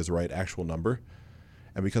 3, I think is the right actual number.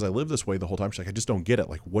 And because I live this way the whole time, she's like, I just don't get it.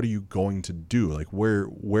 Like, what are you going to do? Like,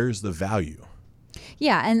 where's the value?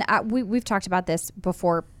 Yeah. And we've talked about this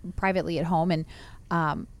before privately at home. And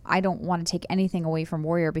I don't want to take anything away from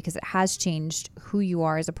Warrior because it has changed who you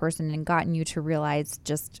are as a person and gotten you to realize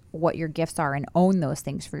just what your gifts are and own those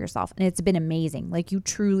things for yourself. And it's been amazing. Like, you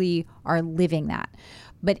truly are living that.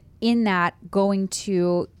 But in that, going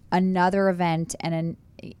to another event and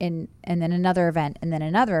then another event and then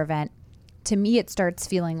another event, to me, it starts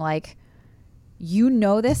feeling like you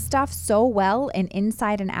know this stuff so well and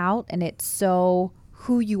inside and out, and it's so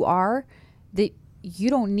who you are that you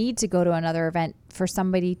don't need to go to another event for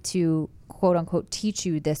somebody to quote unquote teach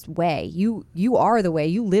you this way. You are the way,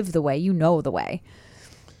 you live the way, you know the way.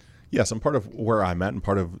 Yes, and part of where I'm at and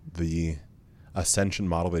part of the ascension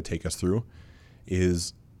model they take us through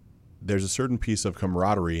is there's a certain piece of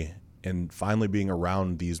camaraderie and finally being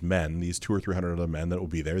around these men, these 200 or 300 other men that will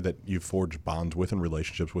be there that you've forged bonds with and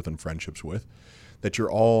relationships with and friendships with, that you're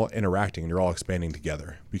all interacting and you're all expanding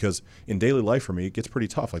together. Because in daily life for me, it gets pretty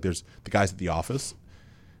tough. Like, there's the guys at the office,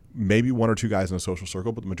 maybe 1 or 2 guys in a social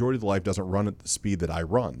circle, but the majority of the life doesn't run at the speed that I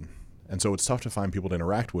run. And so it's tough to find people to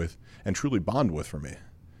interact with and truly bond with for me. Yeah.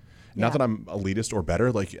 Not that I'm elitist or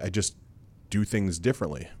better, like, I just do things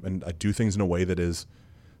differently. And I do things in a way that is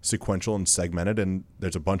sequential and segmented, and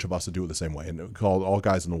there's a bunch of us that do it the same way, and called all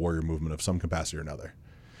guys in the Warrior movement of some capacity or another.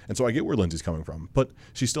 And so I get where Lindsay's coming from, but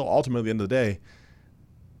she's still ultimately, at the end of the day,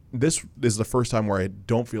 this is the first time where I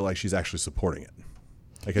don't feel like she's actually supporting it.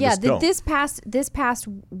 Like this past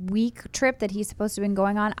week trip that he's supposed to have been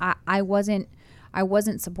going on, I wasn't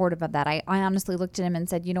supportive of that. I honestly looked at him and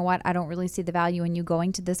said, you know what? I don't really see the value in you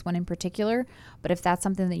going to this one in particular, but if that's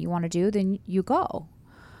something that you want to do, then you go.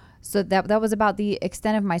 So that was about the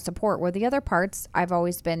extent of my support, where the other parts I've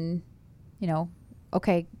always been,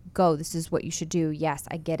 okay, go. This is what you should do. Yes,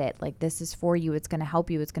 I get it. Like, this is for you. It's going to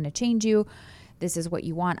help you. It's going to change you. This is what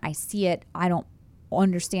you want. I see it. I don't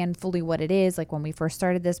understand fully what it is, like when we first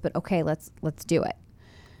started this, but okay, let's do it.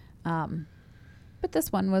 But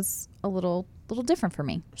this one was a little different for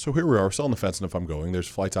me. So here we are, still on the fence, and if I'm going, there's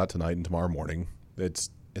flights out tonight and tomorrow morning. It's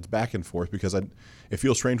back and forth because it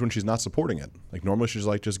feels strange when she's not supporting it. Like, normally she's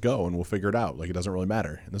like, just go and we'll figure it out. Like, it doesn't really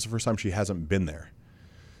matter. And this is the first time she hasn't been there.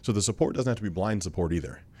 So the support doesn't have to be blind support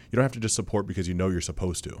either. You don't have to just support because you know you're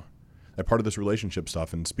supposed to. Like, part of this relationship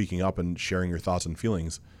stuff and speaking up and sharing your thoughts and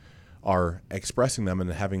feelings are expressing them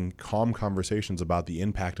and having calm conversations about the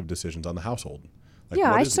impact of decisions on the household. Like,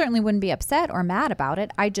 yeah, I certainly wouldn't be upset or mad about it.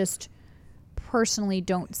 I just personally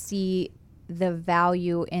don't see the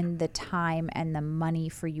value in the time and the money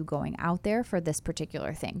for you going out there for this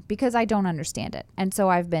particular thing, because I don't understand it. And so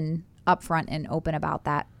I've been upfront and open about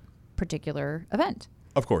that particular event.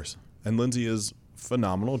 Of course. And Lindsay is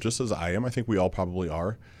phenomenal, just as I am. I think we all probably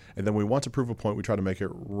are. And then we want to prove a point. We try to make it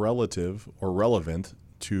relative or relevant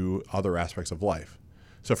to other aspects of life.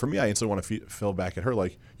 So for me, I instantly want to feel back at her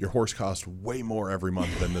like, your horse costs way more every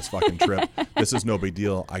month than this fucking trip. This is no big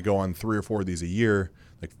deal. I go on 3 or 4 of these a year.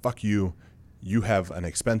 Like, fuck you. You have an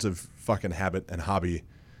expensive fucking habit and hobby,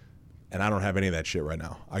 and I don't have any of that shit right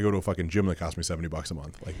now. I go to a fucking gym that costs me $70 a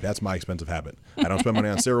month. Like, that's my expensive habit. I don't spend money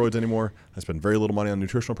on steroids anymore. I spend very little money on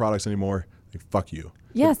nutritional products anymore. Like, fuck you.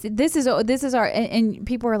 Yes, this is our, and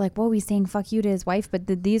people are like, well, he's saying fuck you to his wife, but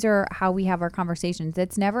these are how we have our conversations.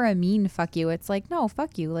 It's never a mean fuck you. It's like, no,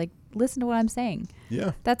 fuck you. Like, listen to what I'm saying.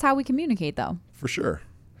 Yeah. That's how we communicate, though. For sure.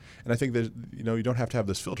 And I think that, you don't have to have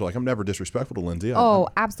this filter. Like, I'm never disrespectful to Lindsay.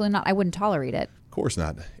 Absolutely not. I wouldn't tolerate it. Of course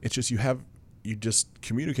not. It's just you just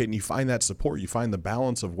communicate and you find that support. You find the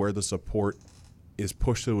balance of where the support is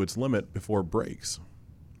pushed to its limit before it breaks.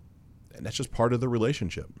 And that's just part of the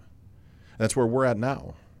relationship. And that's where we're at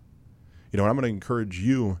now. And I'm going to encourage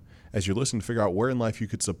you, as you're listening, to figure out where in life you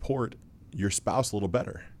could support your spouse a little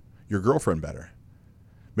better, your girlfriend better.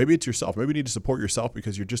 Maybe it's yourself. Maybe you need to support yourself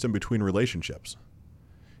because you're just in between relationships.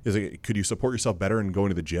 Could you support yourself better in going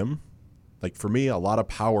to the gym? Like, for me, a lot of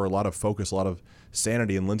power, a lot of focus, a lot of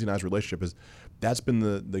sanity in Lindsay and I's relationship that's been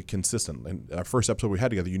the consistent. And our first episode we had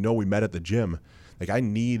together, we met at the gym. Like, I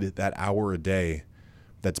need that hour a day.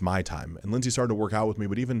 That's my time. And Lindsay started to work out with me,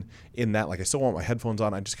 but even in that, like, I still want my headphones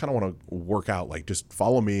on. I just kind of want to work out. Like, just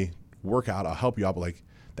follow me, work out. I'll help you out. But, like,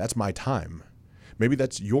 that's my time. Maybe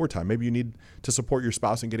that's your time. Maybe you need to support your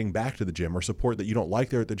spouse in getting back to the gym, or support that you don't like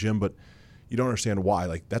there at the gym, but you don't understand why.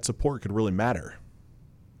 Like, that support could really matter.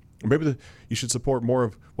 Or maybe you should support more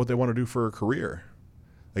of what they want to do for a career.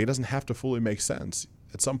 Like, it doesn't have to fully make sense.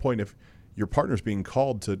 At some point, if your partner's being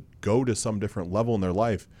called to go to some different level in their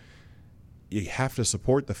life, you have to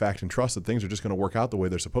support the fact and trust that things are just going to work out the way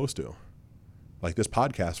they're supposed to. Like this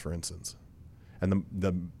podcast, for instance. And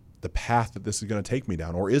the path that this is going to take me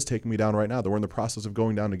down, or is taking me down right now, that we're in the process of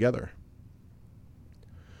going down together.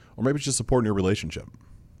 Or maybe it's just supporting your relationship.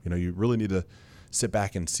 You really need to sit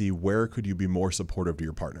back and see, where could you be more supportive to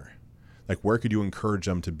your partner? Like, where could you encourage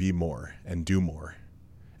them to be more and do more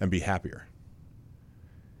and be happier?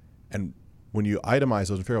 And when you itemize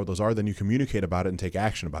those and figure out what those are, then you communicate about it and take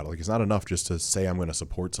action about it. Like, it's not enough just to say, I'm going to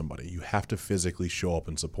support somebody. You have to physically show up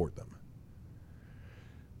and support them.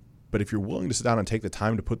 But if you're willing to sit down and take the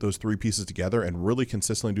time to put those 3 pieces together and really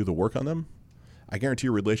consistently do the work on them, I guarantee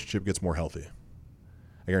your relationship gets more healthy.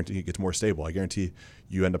 I guarantee it gets more stable. I guarantee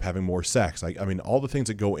you end up having more sex. I mean, all the things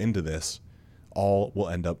that go into this all will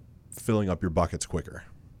end up filling up your buckets quicker.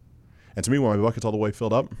 And to me, when my bucket's all the way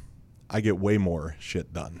filled up, I get way more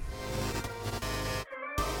shit done.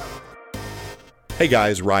 Hey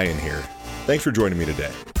guys, Ryan here. Thanks for joining me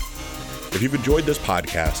today. If you've enjoyed this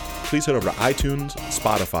podcast, please head over to iTunes,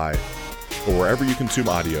 Spotify, or wherever you consume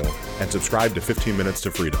audio and subscribe to 15 Minutes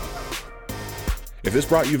to Freedom. If this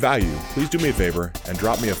brought you value, please do me a favor and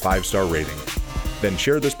drop me a 5-star rating. Then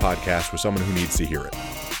share this podcast with someone who needs to hear it.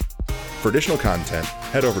 For additional content,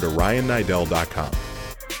 head over to RyanNiddel.com.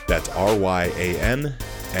 That's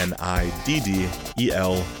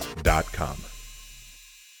RyanNiddel.com.